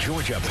Group,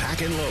 Georgia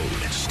Pack and Load,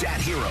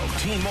 Stat Hero,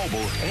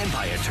 T-Mobile, and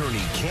by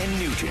attorney Ken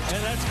Nugent.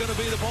 And that's going to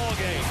be the ball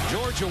game.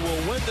 Georgia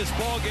will win this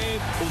ball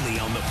game. Only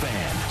on The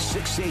Fan,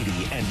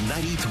 680 and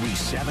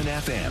 93.7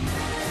 FM.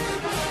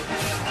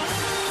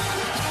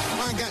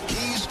 I got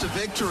keys to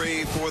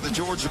victory for the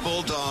Georgia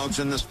Bulldogs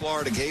in this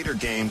Florida Gator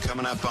game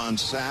coming up on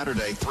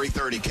Saturday,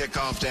 3:30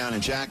 kickoff down in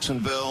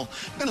Jacksonville.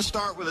 I'm going to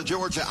start with the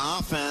Georgia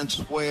offense,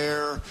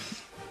 where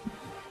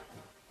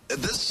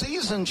this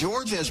season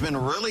Georgia has been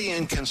really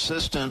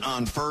inconsistent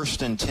on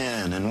 1st and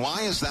 10. And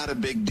why is that a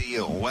big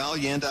deal? Well,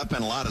 you end up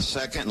in a lot of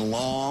 2nd and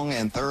long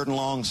and 3rd and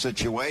long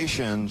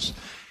situations,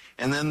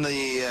 and then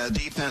the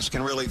defense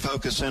can really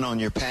focus in on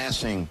your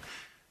passing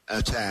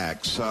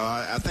attack. So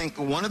I think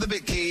one of the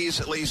big keys,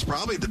 at least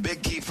probably the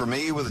big key for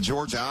me with the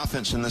Georgia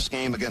offense in this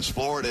game against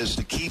Florida, is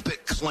to keep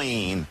it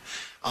clean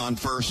on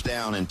 1st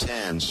down and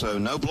 10. So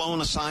no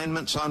blown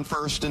assignments on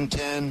 1st and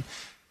 10.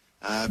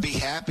 Be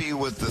happy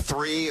with the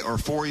 3 or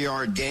 4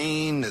 yard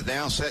gain that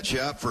now sets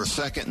you up for a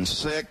 2nd and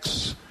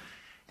 6.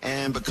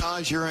 And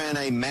because you're in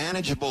a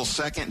manageable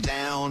 2nd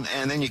down,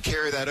 and then you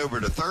carry that over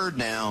to 3rd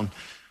down,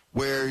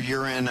 where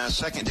you're in a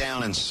 2nd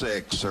down and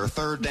 6 or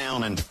 3rd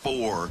down and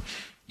 4,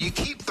 you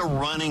keep the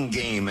running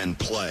game in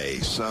play.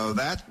 So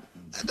that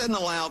doesn't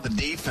allow the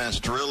defense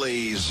to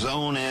really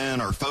zone in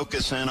or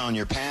focus in on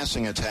your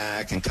passing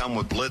attack and come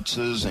with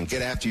blitzes and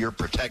get after your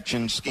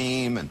protection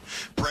scheme and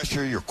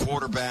pressure your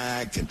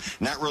quarterback and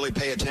not really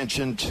pay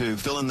attention to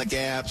fill in the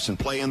gaps and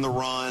play in the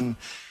run.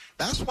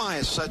 That's why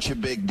it's such a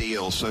big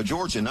deal. So,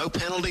 Georgia, no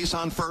penalties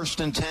on 1st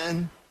and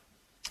 10.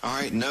 All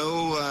right,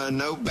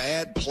 no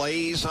bad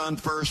plays on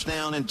 1st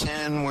down and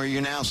 10 where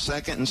you're now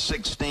 2nd and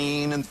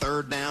 16 and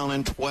 3rd down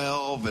and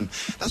 12. And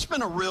that's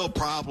been a real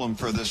problem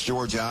for this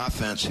Georgia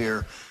offense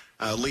here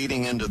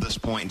leading into this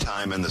point in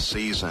time in the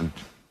season.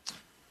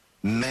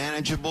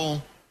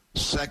 Manageable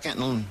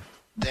 2nd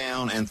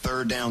down and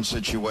third down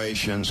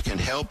situations can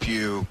help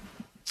you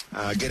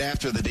get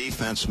after the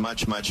defense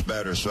much, much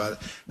better. So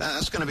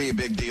that's going to be a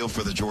big deal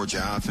for the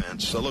Georgia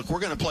offense. So, look, we're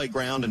going to play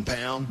ground and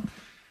pound,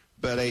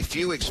 but a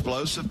few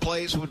explosive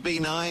plays would be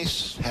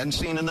nice. Hadn't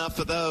seen enough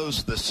of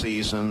those this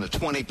season, the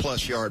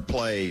 20-plus yard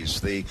plays,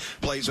 the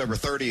plays over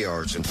 30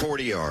 yards and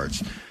 40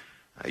 yards.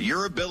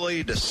 Your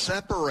ability to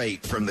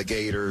separate from the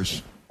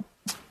Gators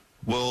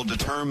will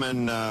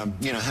determine,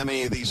 how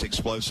many of these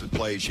explosive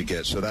plays you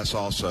get. So that's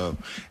also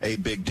a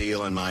big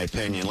deal in my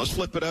opinion. Let's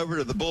flip it over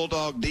to the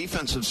Bulldog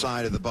defensive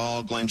side of the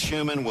ball. Glenn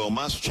Schumann, Will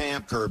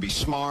Muschamp, Kirby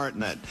Smart,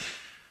 and that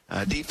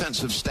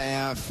defensive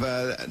staff.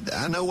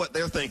 I know what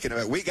they're thinking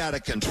about. We got to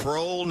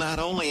control not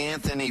only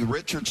Anthony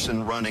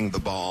Richardson running the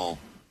ball,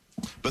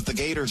 but the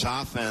Gators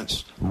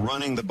offense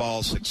running the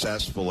ball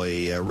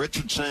successfully.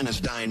 Richardson is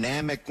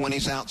dynamic when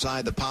he's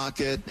outside the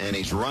pocket, and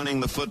he's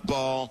running the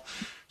football.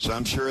 So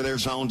I'm sure they're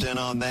zoned in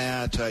on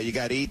that. You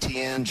got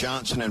Etienne,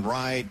 Johnson, and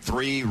Wright,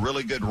 three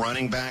really good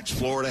running backs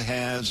Florida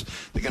has.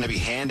 They're going to be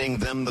handing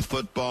them the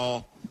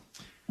football.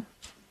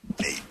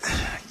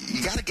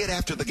 You got to get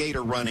after the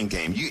Gator running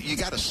game. You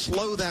got to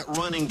slow that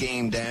running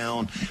game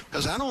down,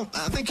 because I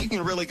think you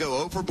can really go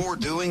overboard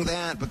doing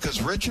that,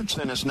 because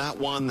Richardson is not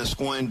one that's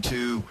going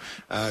to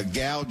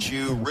gouge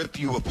you, rip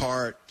you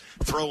apart,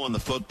 throwing the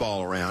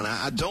football around.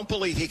 I don't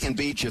believe he can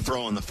beat you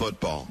throwing the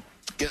football.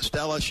 Against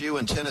LSU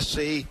and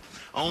Tennessee,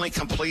 only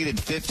completed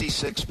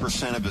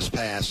 56% of his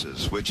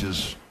passes, which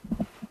is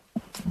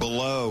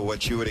below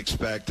what you would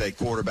expect a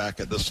quarterback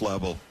at this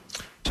level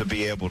to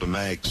be able to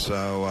make.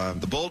 So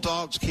the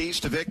Bulldogs' keys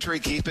to victory: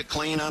 keep it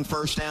clean on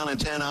first down and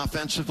 10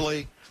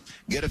 offensively,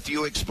 get a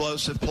few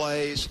explosive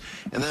plays,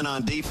 and then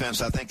on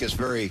defense, I think it's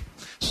very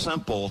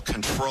simple: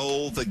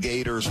 control the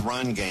Gators'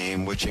 run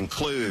game, which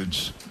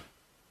includes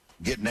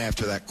getting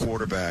after that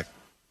quarterback,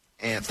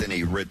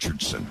 Anthony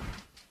Richardson.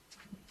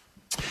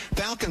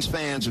 Falcons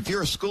fans, if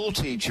you're a school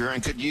teacher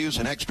and could use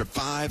an extra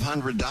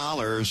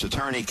 $500,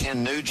 attorney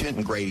Ken Nugent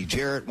and Grady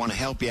Jarrett want to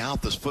help you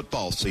out this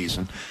football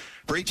season.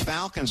 For each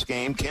Falcons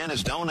game, Ken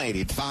has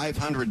donated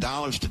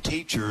 $500 to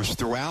teachers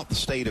throughout the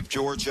state of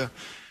Georgia.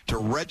 To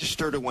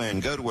register to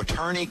win, go to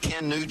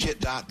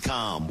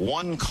attorneyKenNugent.com.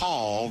 One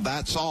call,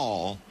 that's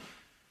all.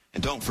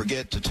 And don't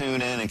forget to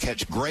tune in and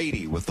catch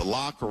Grady with The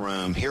Locker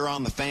Room here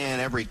on The Fan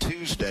every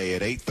Tuesday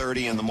at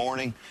 8:30 in the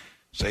morning.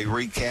 So they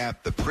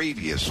recap the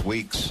previous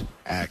week's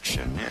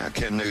action. Yeah,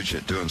 Ken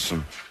Nugent doing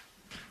some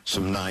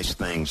nice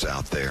things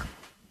out there.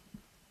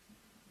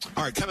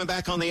 All right, coming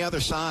back on the other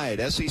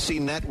side, SEC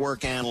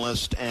Network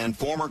analyst and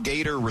former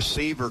Gator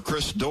receiver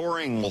Chris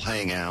Doering will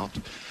hang out.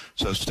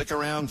 So stick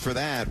around for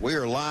that. We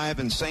are live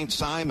in St.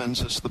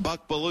 Simons. It's the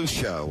Buck Belue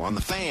Show on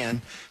The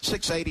Fan,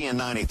 680 and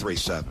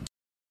 93.7.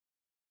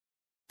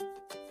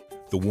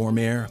 The warm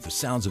air, the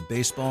sounds of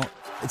baseball,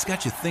 it's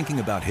got you thinking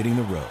about hitting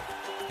the road.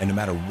 And no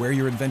matter where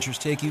your adventures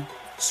take you,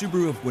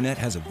 Subaru of Gwinnett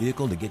has a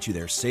vehicle to get you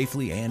there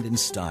safely and in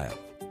style.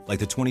 Like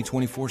the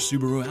 2024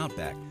 Subaru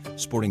Outback,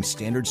 sporting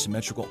standard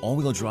symmetrical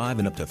all-wheel drive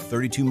and up to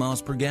 32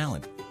 miles per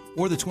gallon.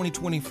 Or the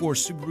 2024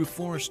 Subaru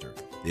Forester,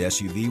 the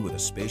SUV with a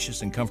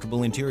spacious and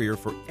comfortable interior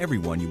for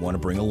everyone you want to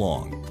bring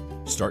along.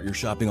 Start your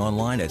shopping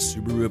online at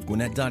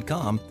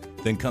SubaruofGwinnett.com,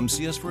 then come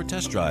see us for a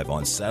test drive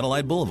on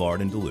Satellite Boulevard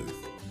in Duluth.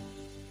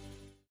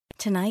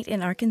 Tonight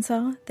in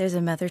Arkansas, there's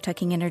a mother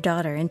tucking in her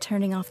daughter and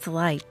turning off the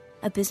light.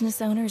 A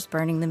business owner is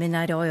burning the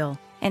midnight oil.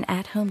 An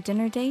at-home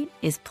dinner date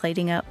is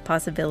plating up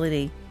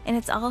possibility. And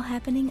it's all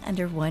happening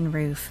under one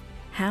roof.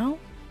 How?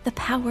 The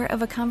power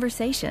of a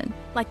conversation,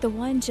 like the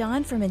one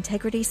John from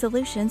Integrity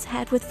Solutions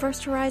had with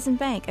First Horizon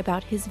Bank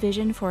about his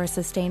vision for a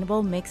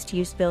sustainable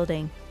mixed-use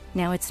building.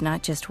 Now it's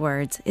not just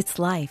words, it's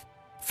life.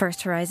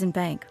 First Horizon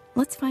Bank.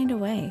 Let's find a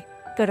way.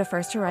 Go to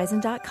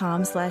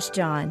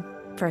firsthorizon.com/John.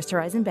 First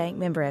Horizon Bank,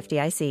 member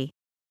FDIC.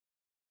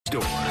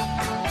 Door.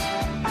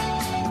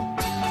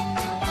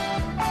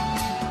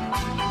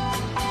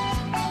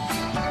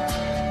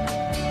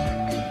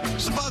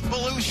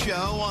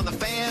 Show on The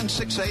Fan,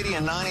 680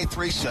 and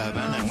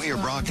 93.7, and we are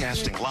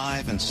broadcasting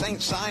live in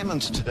St.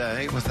 Simons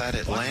today with that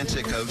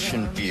Atlantic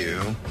Ocean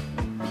view.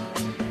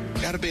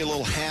 Got to be a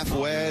little half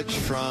wedge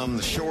from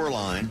the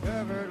shoreline,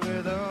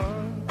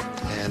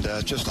 and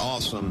just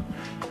awesome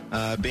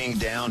being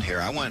down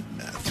here. I went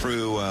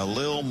through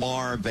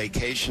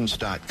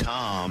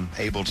LilMarVacations.com,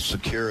 able to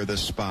secure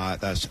this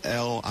spot. That's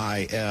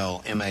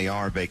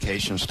LILMAR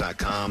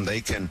Vacations.com. They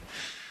can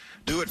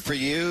do it for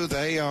you.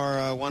 They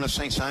are one of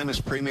St. Simon's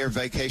premier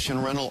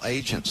vacation rental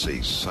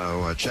agencies.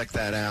 So check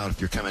that out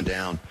if you're coming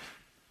down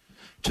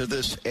to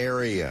this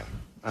area.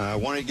 I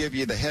want to give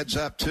you the heads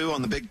up, too,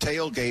 on the big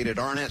tailgate at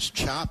Arnett's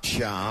Chop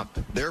Shop,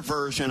 their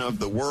version of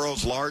the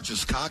world's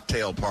largest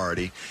cocktail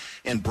party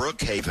in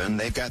Brookhaven.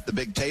 They've got the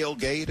big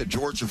tailgate, a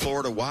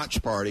Georgia-Florida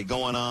watch party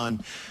going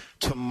on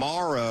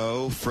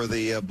tomorrow for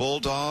the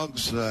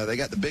Bulldogs. They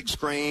got the big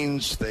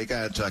screens. They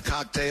got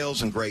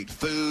cocktails and great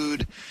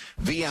food.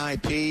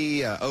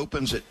 VIP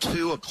opens at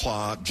 2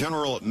 o'clock.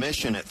 General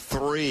admission at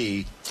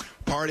 3.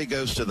 Party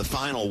goes to the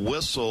final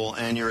whistle,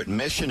 and your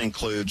admission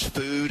includes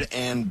food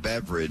and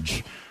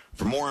beverage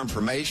For more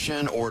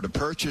information or to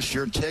purchase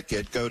your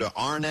ticket, go to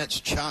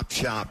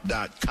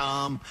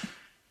arnettschopshop.com.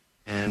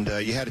 And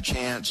you had a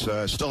chance,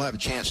 still have a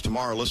chance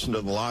tomorrow. Listen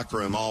to the Locker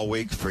Room all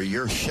week for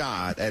your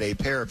shot at a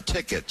pair of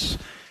tickets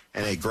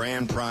and a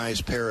grand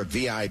prize pair of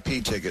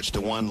VIP tickets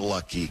to one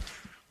lucky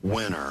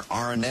winner.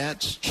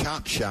 Arnett's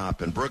Chop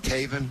Shop in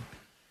Brookhaven.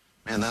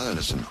 Man, that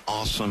is an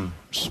awesome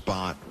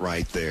spot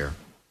right there.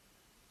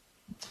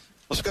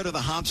 Let's go to the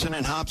Hobson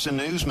 & Hobson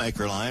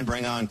Newsmaker line.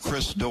 Bring on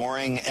Chris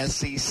Doering,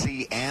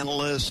 SEC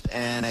analyst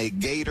and a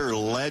Gator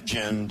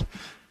legend.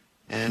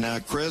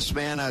 And, Chris,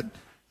 man,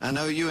 I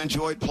know you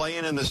enjoyed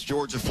playing in this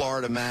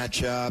Georgia-Florida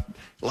matchup.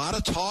 A lot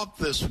of talk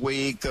this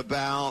week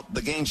about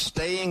the game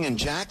staying in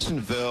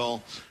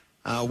Jacksonville.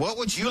 What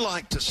would you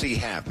like to see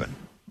happen?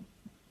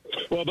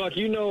 Well, Buck,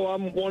 you know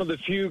I'm one of the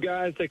few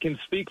guys that can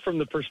speak from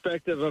the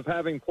perspective of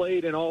having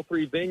played in all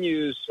three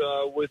venues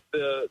with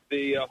the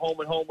home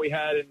and home we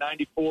had in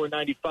 94 and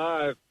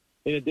 95,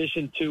 in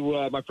addition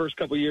to my first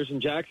couple of years in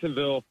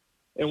Jacksonville.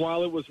 And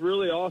while it was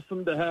really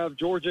awesome to have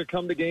Georgia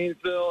come to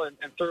Gainesville and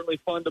certainly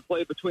fun to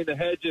play between the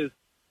hedges,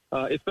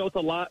 it felt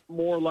a lot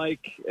more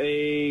like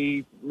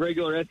a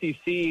regular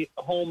SEC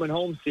home and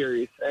home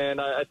series.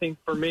 And I think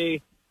for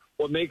me,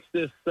 what makes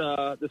this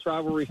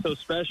rivalry so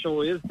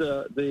special is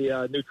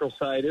the neutral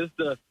site, is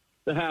the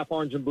half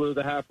orange and blue,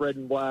 the half red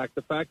and black,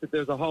 the fact that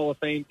there's a Hall of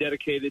Fame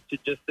dedicated to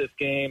just this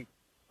game.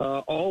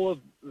 All of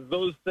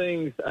those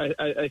things,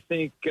 I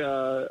think,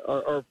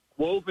 are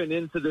woven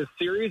into this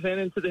series and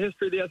into the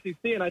history of the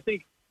SEC. And I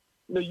think,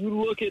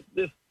 you look at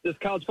this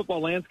college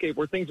football landscape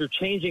where things are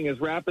changing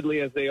as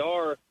rapidly as they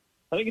are.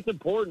 I think it's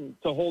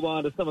important to hold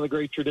on to some of the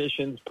great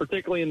traditions,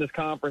 particularly in this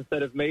conference,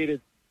 that have made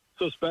it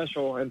so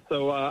special. And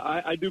so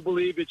I do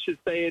believe it should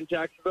stay in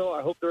Jacksonville.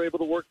 I hope they're able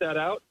to work that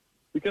out,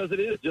 because it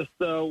is just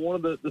one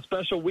of the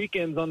special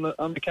weekends on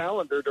the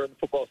calendar during the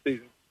football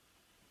season.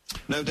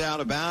 No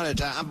doubt about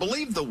it. I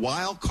believe the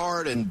wild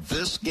card in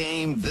this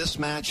game, this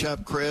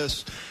matchup,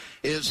 Chris,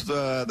 is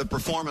the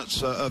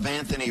performance of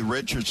Anthony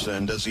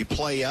Richardson. Does he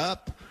play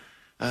up?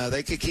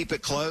 They could keep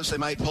it close. They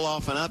might pull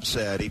off an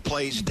upset. He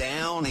plays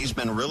down. He's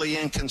been really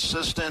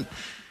inconsistent.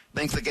 I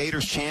think the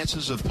Gators'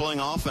 chances of pulling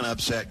off an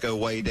upset go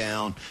way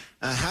down.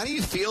 How do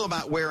you feel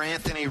about where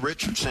Anthony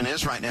Richardson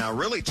is right now? A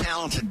really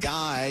talented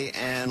guy,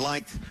 and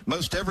like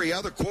most every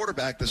other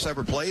quarterback that's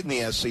ever played in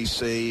the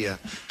SEC,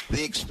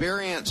 the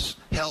experience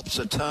helps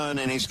a ton,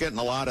 and he's getting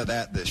a lot of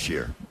that this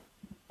year.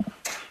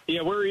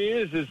 Yeah, where he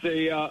is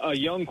a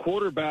young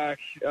quarterback,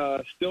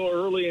 still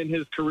early in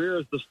his career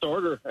as the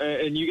starter.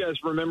 And you guys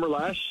remember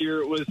last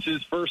year it was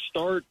his first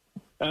start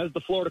as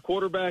the Florida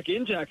quarterback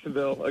in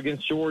Jacksonville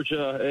against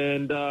Georgia,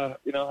 and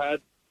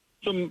had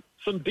some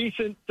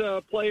decent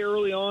play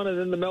early on, and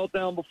then the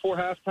meltdown before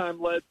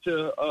halftime led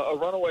to a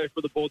runaway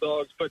for the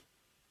Bulldogs. But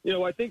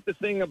I think the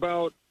thing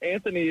about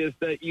Anthony is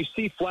that you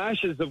see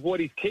flashes of what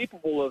he's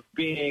capable of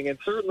being, and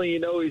certainly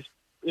he's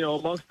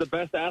amongst the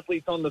best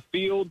athletes on the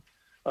field.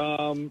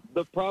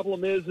 The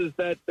problem is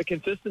that the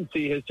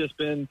consistency has just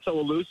been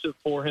so elusive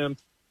for him.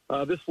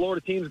 This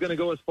Florida team is going to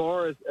go as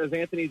far as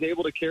Anthony's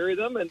able to carry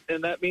them, and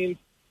that means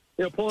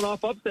pulling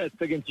off upsets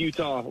against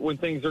Utah when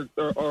things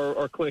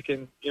are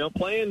clicking.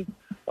 Playing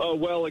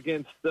well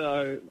against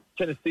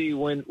Tennessee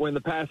when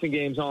the passing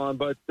game's on,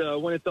 but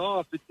when it's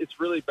off, it's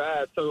really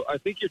bad. So I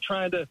think you're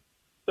trying to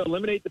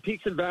eliminate the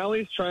peaks and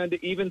valleys, trying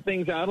to even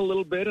things out a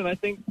little bit, and I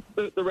think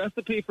the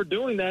recipe for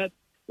doing that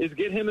is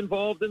get him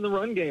involved in the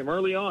run game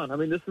early on. I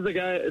mean, this is a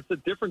guy, it's a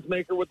difference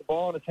maker with the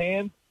ball in his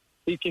hand.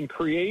 He can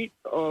create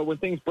when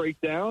things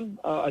break down.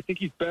 I think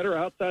he's better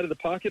outside of the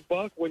pocket,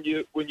 Buck, when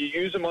you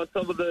use him on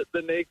some of the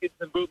nakeds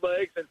and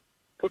bootlegs and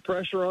put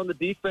pressure on the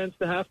defense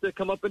to have to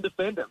come up and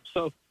defend him.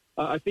 So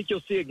I think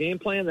you'll see a game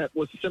plan that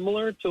was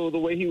similar to the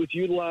way he was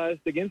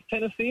utilized against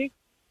Tennessee.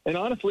 And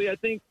honestly, I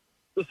think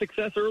the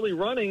success early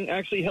running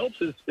actually helps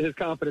his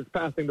confidence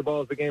passing the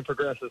ball as the game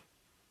progresses.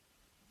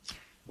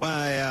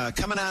 Well,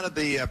 coming out of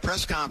the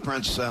press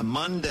conference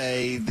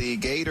Monday, the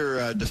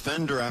Gator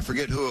defender, I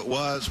forget who it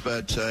was,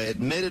 but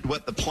admitted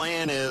what the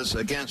plan is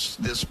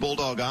against this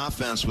Bulldog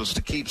offense was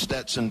to keep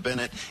Stetson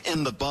Bennett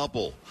in the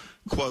bubble,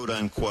 quote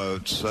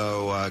unquote.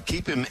 So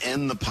keep him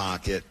in the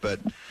pocket. But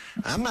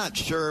I'm not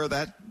sure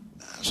that's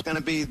going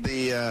to be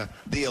the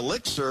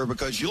elixir,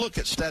 because you look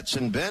at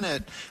Stetson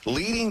Bennett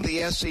leading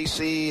the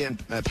SEC in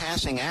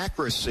passing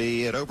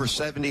accuracy at over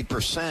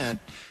 70%.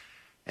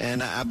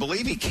 And I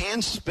believe he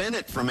can spin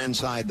it from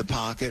inside the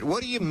pocket.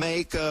 What do you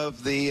make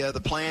of the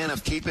plan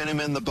of keeping him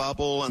in the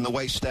bubble and the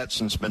way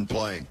Stetson's been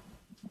playing?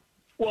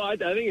 Well, I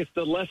think it's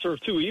the lesser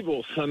of two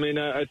evils. I mean,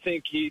 I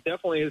think he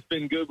definitely has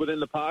been good within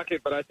the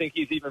pocket, but I think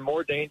he's even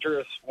more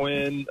dangerous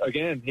when,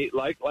 again, he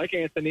like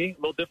Anthony, a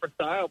little different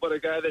style, but a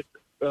guy that's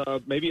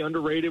maybe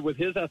underrated with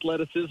his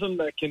athleticism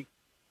that can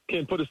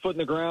put his foot in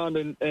the ground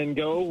and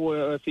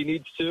go if he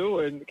needs to,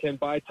 and can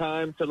buy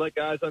time to let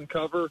guys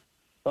uncover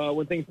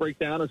when things break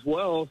down as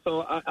well.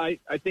 So I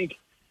think,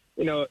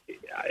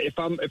 if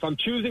I'm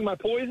choosing my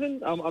poison,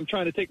 I'm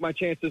trying to take my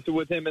chances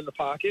with him in the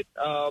pocket.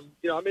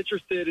 I'm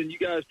interested, and you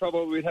guys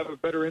probably would have a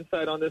better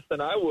insight on this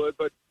than I would,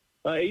 but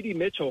A.D.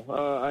 Mitchell.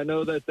 I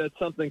know that's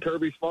something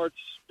Kirby Smart's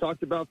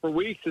talked about for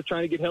weeks, is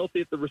trying to get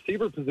healthy at the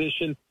receiver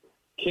position.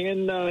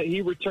 Can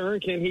he return?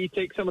 Can he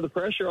take some of the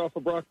pressure off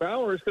of Brock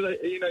Bowers? Because,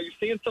 you're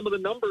seeing some of the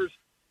numbers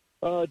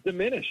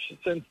diminish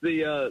since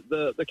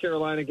the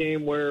Carolina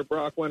game where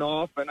Brock went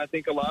off, and I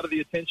think a lot of the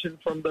attention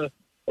from the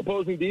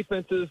opposing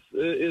defenses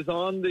is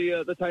on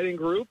the tight end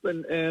group,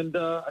 and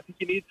I think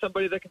you need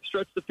somebody that can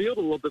stretch the field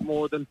a little bit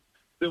more than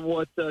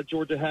what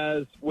Georgia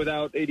has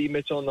without A.D.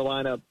 Mitchell in the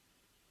lineup.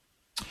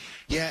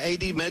 Yeah,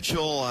 A.D.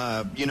 Mitchell,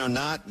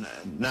 not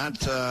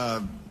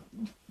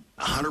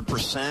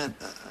 100%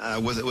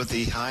 with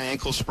the high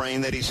ankle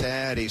sprain that he's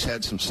had. He's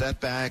had some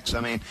setbacks.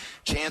 I mean,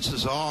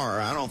 chances are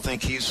I don't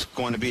think he's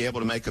going to be able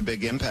to make a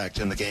big impact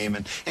in the game.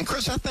 And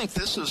Chris, I think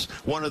this is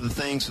one of the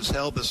things that's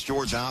held this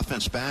Georgia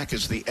offense back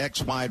is the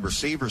X-wide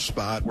receiver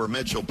spot where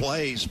Mitchell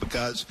plays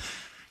because –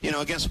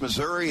 against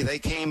Missouri, they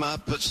came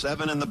up, put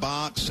 7 in the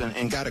box,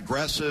 and got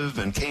aggressive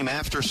and came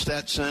after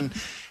Stetson.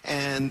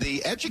 And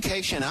the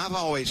education I've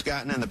always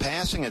gotten in the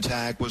passing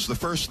attack was the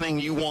first thing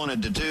you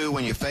wanted to do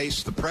when you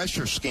face the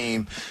pressure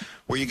scheme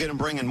where you get them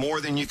bringing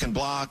more than you can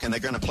block and they're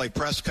going to play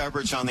press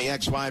coverage on the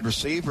X-wide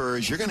receiver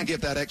is you're going to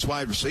give that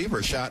X-wide receiver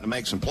a shot to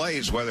make some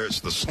plays, whether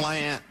it's the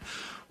slant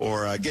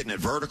or getting it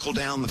vertical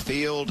down the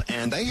field,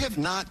 and they have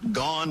not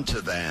gone to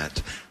that.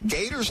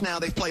 Gators now,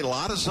 they've played a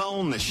lot of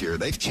zone this year.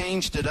 They've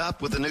changed it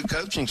up with the new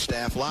coaching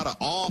staff, a lot of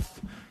off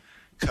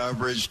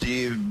coverage. Do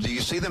you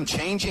see them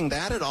changing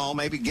that at all,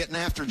 maybe getting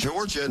after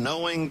Georgia,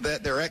 knowing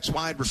that their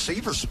X-wide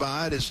receiver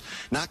spot is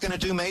not going to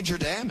do major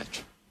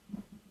damage?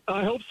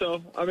 I hope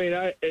so. I mean,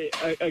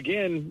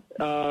 again,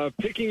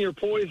 picking your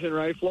poison,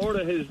 right?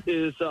 Florida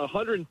is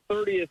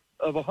 130th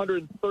of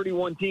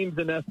 131 teams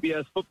in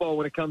FBS football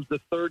when it comes to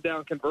third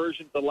down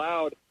conversions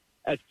allowed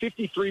at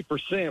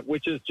 53%,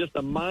 which is just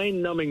a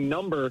mind-numbing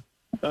number.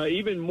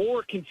 Even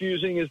more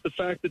confusing is the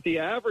fact that the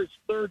average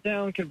third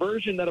down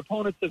conversion that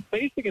opponents have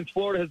faced against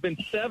Florida has been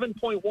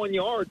 7.1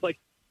 yards. Like,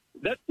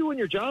 that's doing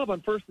your job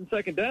on first and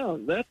second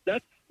down.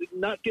 That's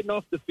not getting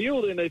off the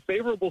field in a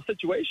favorable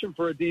situation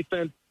for a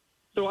defense.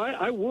 So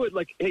I would,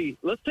 hey,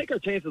 let's take our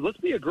chances. Let's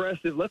be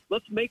aggressive.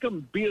 Let's make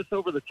them beat us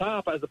over the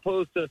top as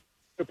opposed to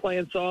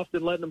playing soft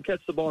and letting them catch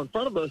the ball in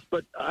front of us.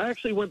 But I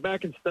actually went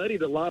back and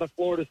studied a lot of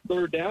Florida's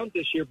third downs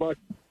this year, Buck.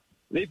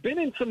 They've been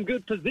in some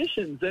good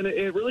positions, and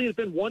it really has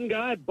been one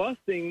guy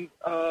busting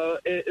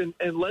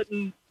and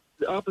letting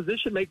the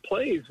opposition make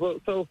plays. Well,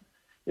 so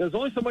there's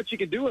only so much you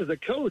can do as a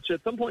coach.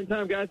 At some point in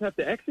time, guys have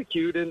to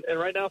execute, and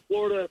right now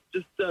Florida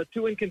just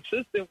too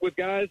inconsistent with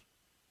guys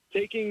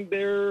taking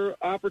their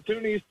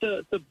opportunities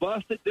to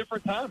bust at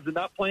different times and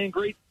not playing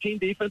great team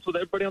defense with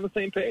everybody on the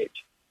same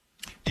page.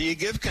 Do you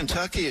give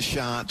Kentucky a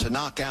shot to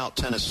knock out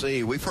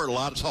Tennessee? We've heard a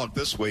lot of talk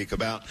this week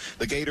about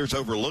the Gators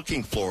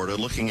overlooking Florida,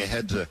 looking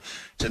ahead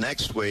to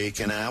next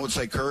week. And I would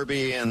say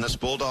Kirby and this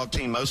Bulldog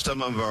team, most of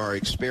them are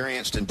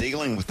experienced in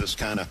dealing with this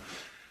kind of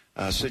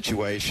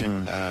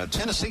situation.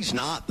 Tennessee's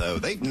not, though.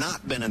 They've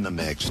not been in the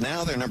mix.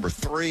 Now they're number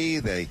 3.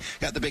 They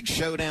got the big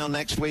showdown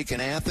next week in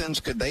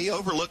Athens. Could they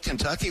overlook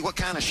Kentucky? What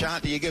kind of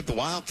shot do you give the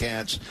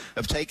Wildcats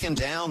of taking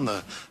down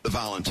the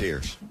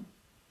Volunteers?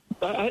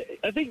 I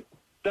think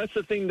that's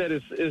the thing that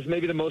is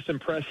maybe the most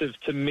impressive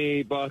to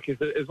me, Buck,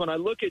 is when I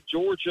look at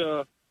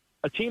Georgia,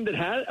 a team that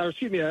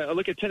I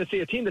look at Tennessee,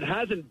 a team that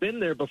hasn't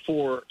been there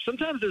before.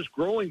 Sometimes there's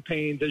growing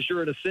pains as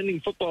you're an ascending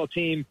football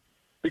team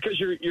because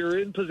you're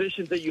in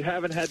positions that you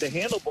haven't had to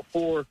handle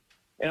before.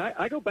 And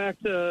I go back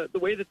to the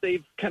way that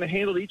they've kind of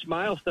handled each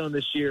milestone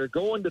this year,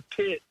 going to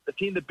Pitt, the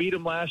team that beat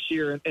them last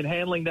year, and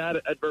handling that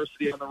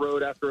adversity on the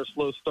road after a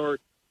slow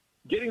start.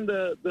 Getting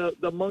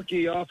the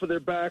monkey off of their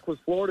back was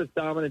Florida's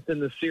dominance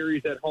in the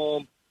series at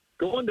home.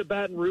 Going to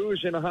Baton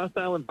Rouge in a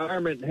hostile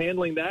environment and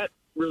handling that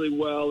really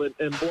well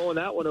and blowing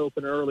that one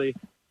open early.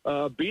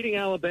 Beating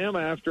Alabama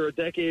after a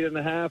decade and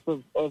a half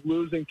of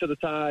losing to the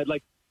Tide.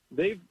 Like,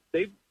 they've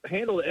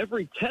handled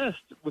every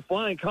test with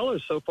flying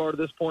colors so far to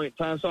this point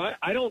in time. So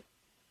I don't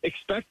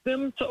expect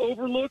them to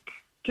overlook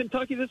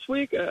Kentucky this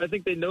week. I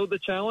think they know the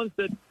challenge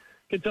that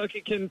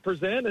Kentucky can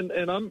present,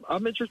 and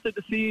I'm interested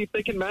to see if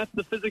they can match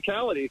the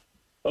physicality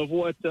of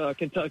what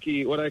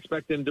Kentucky, what I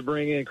expect them to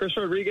bring in. Chris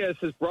Rodriguez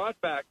has brought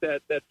back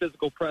that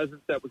physical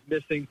presence that was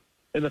missing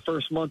in the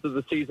first month of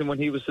the season when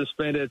he was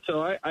suspended.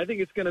 So I think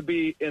it's going to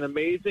be an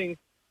amazing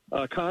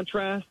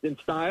contrast in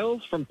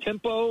styles from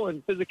tempo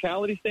and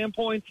physicality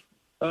standpoints.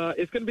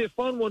 It's going to be a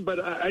fun one, but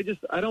I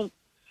don't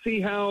see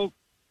how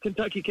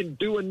Kentucky can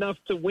do enough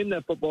to win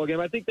that football game.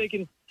 I think they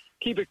can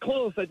keep it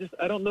close.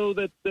 I don't know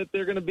that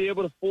they're going to be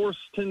able to force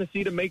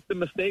Tennessee to make the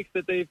mistakes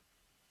that they've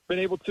been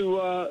able to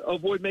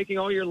avoid making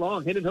all year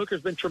long. Hendon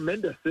Hooker's been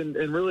tremendous in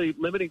really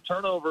limiting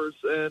turnovers,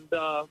 and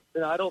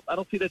I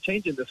don't see that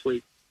changing this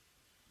week.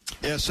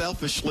 Yeah,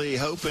 selfishly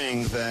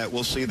hoping that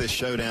we'll see this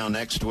showdown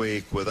next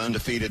week with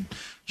undefeated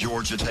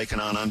Georgia taking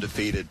on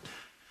undefeated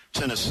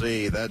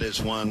Tennessee. That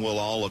is one we'll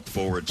all look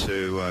forward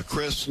to.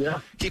 Chris,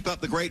 Keep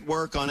up the great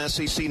work on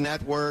SEC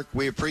Network.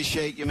 We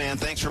appreciate you, man.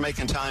 Thanks for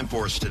making time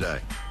for us today.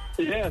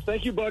 Yeah,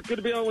 thank you, Buck. Good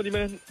to be on with you,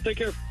 man. Take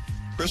care.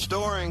 Chris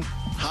Doering,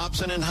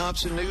 Hobson and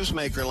Hobson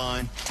Newsmaker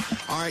line.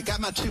 All right, got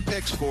my 2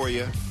 picks for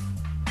you.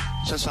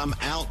 Since I'm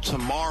out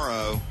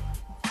tomorrow,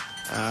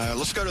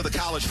 let's go to the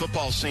college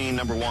football scene,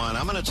 number 1.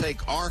 I'm going to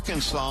take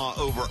Arkansas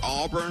over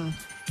Auburn,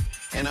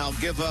 and I'll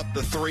give up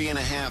the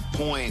 3.5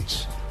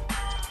 points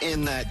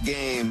in that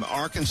game.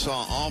 Arkansas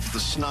off the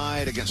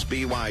snide against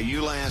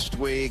BYU last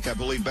week. I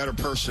believe better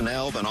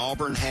personnel than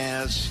Auburn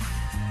has.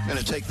 I'm going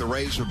to take the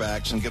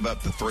Razorbacks and give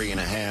up the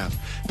 3.5.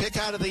 Pick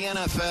out of the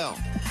NFL.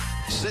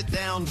 Sit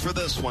down for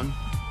this one.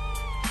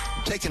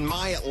 I'm taking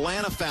my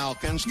Atlanta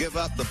Falcons, give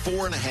up the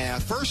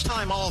 4.5. First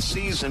time all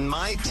season,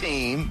 my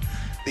team,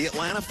 the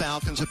Atlanta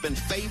Falcons, have been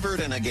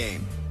favored in a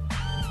game.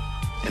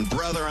 And,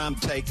 brother, I'm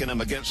taking them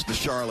against the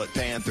Charlotte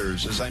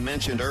Panthers. As I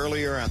mentioned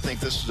earlier, I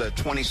think this is a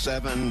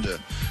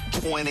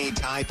 27-20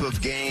 type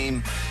of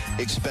game,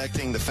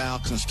 expecting the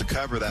Falcons to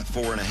cover that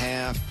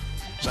 4.5.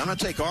 So I'm going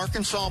to take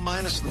Arkansas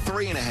minus the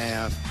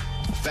 3.5,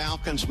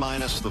 Falcons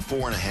minus the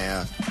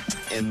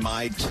 4.5 in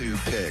my 2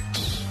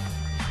 picks.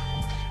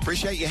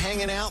 Appreciate you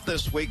hanging out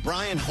this week.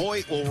 Brian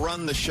Hoyt will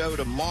run the show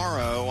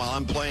tomorrow while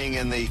I'm playing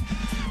in the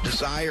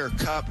Desire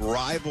Cup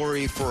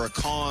Rivalry for a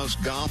Cause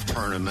golf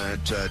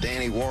tournament.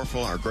 Danny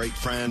Warfel, our great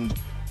friend,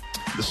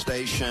 the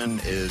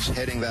station is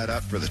heading that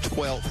up for the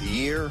 12th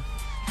year.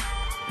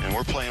 And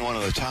we're playing one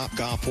of the top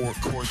golf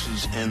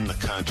courses in the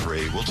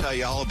country. We'll tell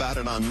you all about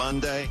it on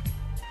Monday.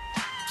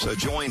 So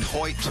join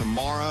Hoyt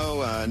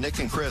tomorrow. Nick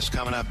and Chris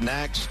coming up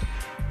next.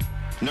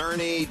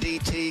 Nerney,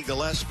 DT,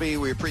 Gillespie,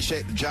 we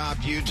appreciate the job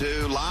you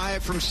do.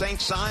 Live from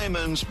St.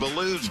 Simon's,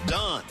 Baloo's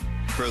done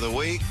for the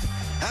week.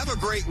 Have a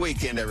great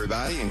weekend,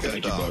 everybody, and go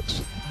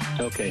Dogs.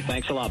 Okay,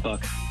 thanks a lot,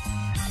 Buck.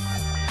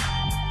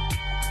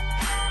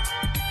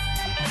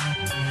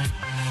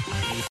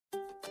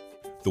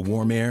 The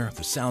warm air,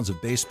 the sounds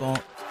of baseball,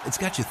 it's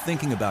got you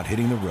thinking about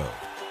hitting the road.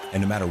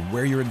 And no matter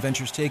where your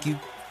adventures take you,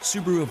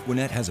 Subaru of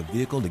Gwinnett has a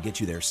vehicle to get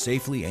you there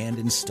safely and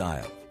in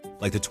style.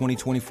 Like the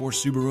 2024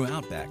 Subaru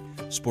Outback,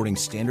 sporting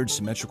standard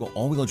symmetrical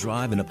all-wheel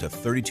drive and up to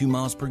 32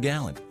 miles per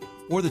gallon.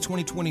 Or the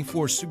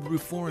 2024 Subaru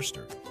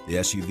Forester, the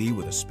SUV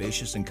with a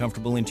spacious and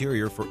comfortable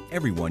interior for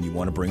everyone you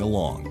want to bring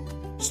along.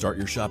 Start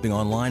your shopping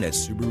online at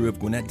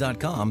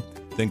SubaruofGwinnett.com,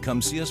 then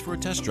come see us for a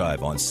test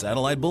drive on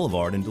Satellite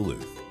Boulevard in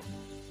Duluth.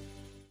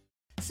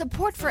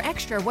 Support for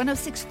Extra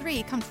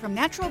 106.3 comes from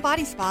Natural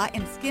Body Spa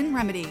and Skin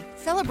Remedy,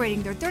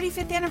 celebrating their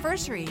 35th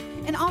anniversary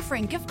and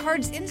offering gift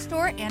cards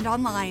in-store and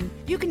online.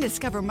 You can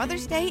discover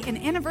Mother's Day and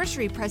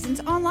anniversary presents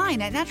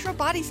online at Natural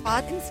Body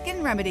Spa and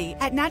Skin Remedy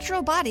at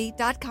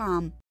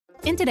naturalbody.com.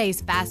 In today's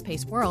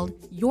fast-paced world,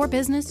 your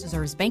business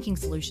deserves banking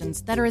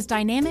solutions that are as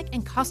dynamic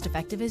and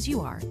cost-effective as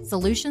you are.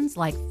 Solutions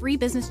like free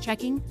business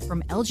checking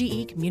from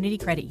LGE Community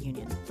Credit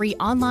Union, free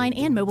online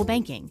and mobile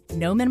banking,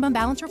 no minimum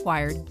balance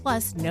required,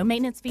 plus no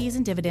maintenance fees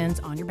and dividends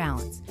on your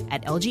balance.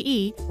 At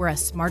LGE, we're a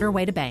smarter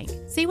way to bank.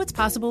 See what's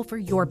possible for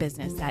your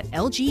business at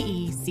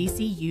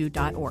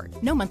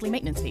lgeccu.org. No monthly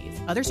maintenance fees.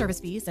 Other service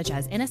fees such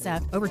as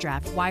NSF,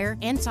 overdraft, wire,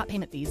 and stop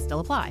payment fees still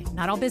apply.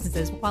 Not all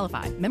businesses will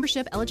qualify.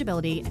 Membership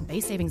eligibility and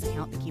base savings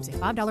account that keeps a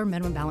 $5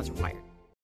 minimum balance required.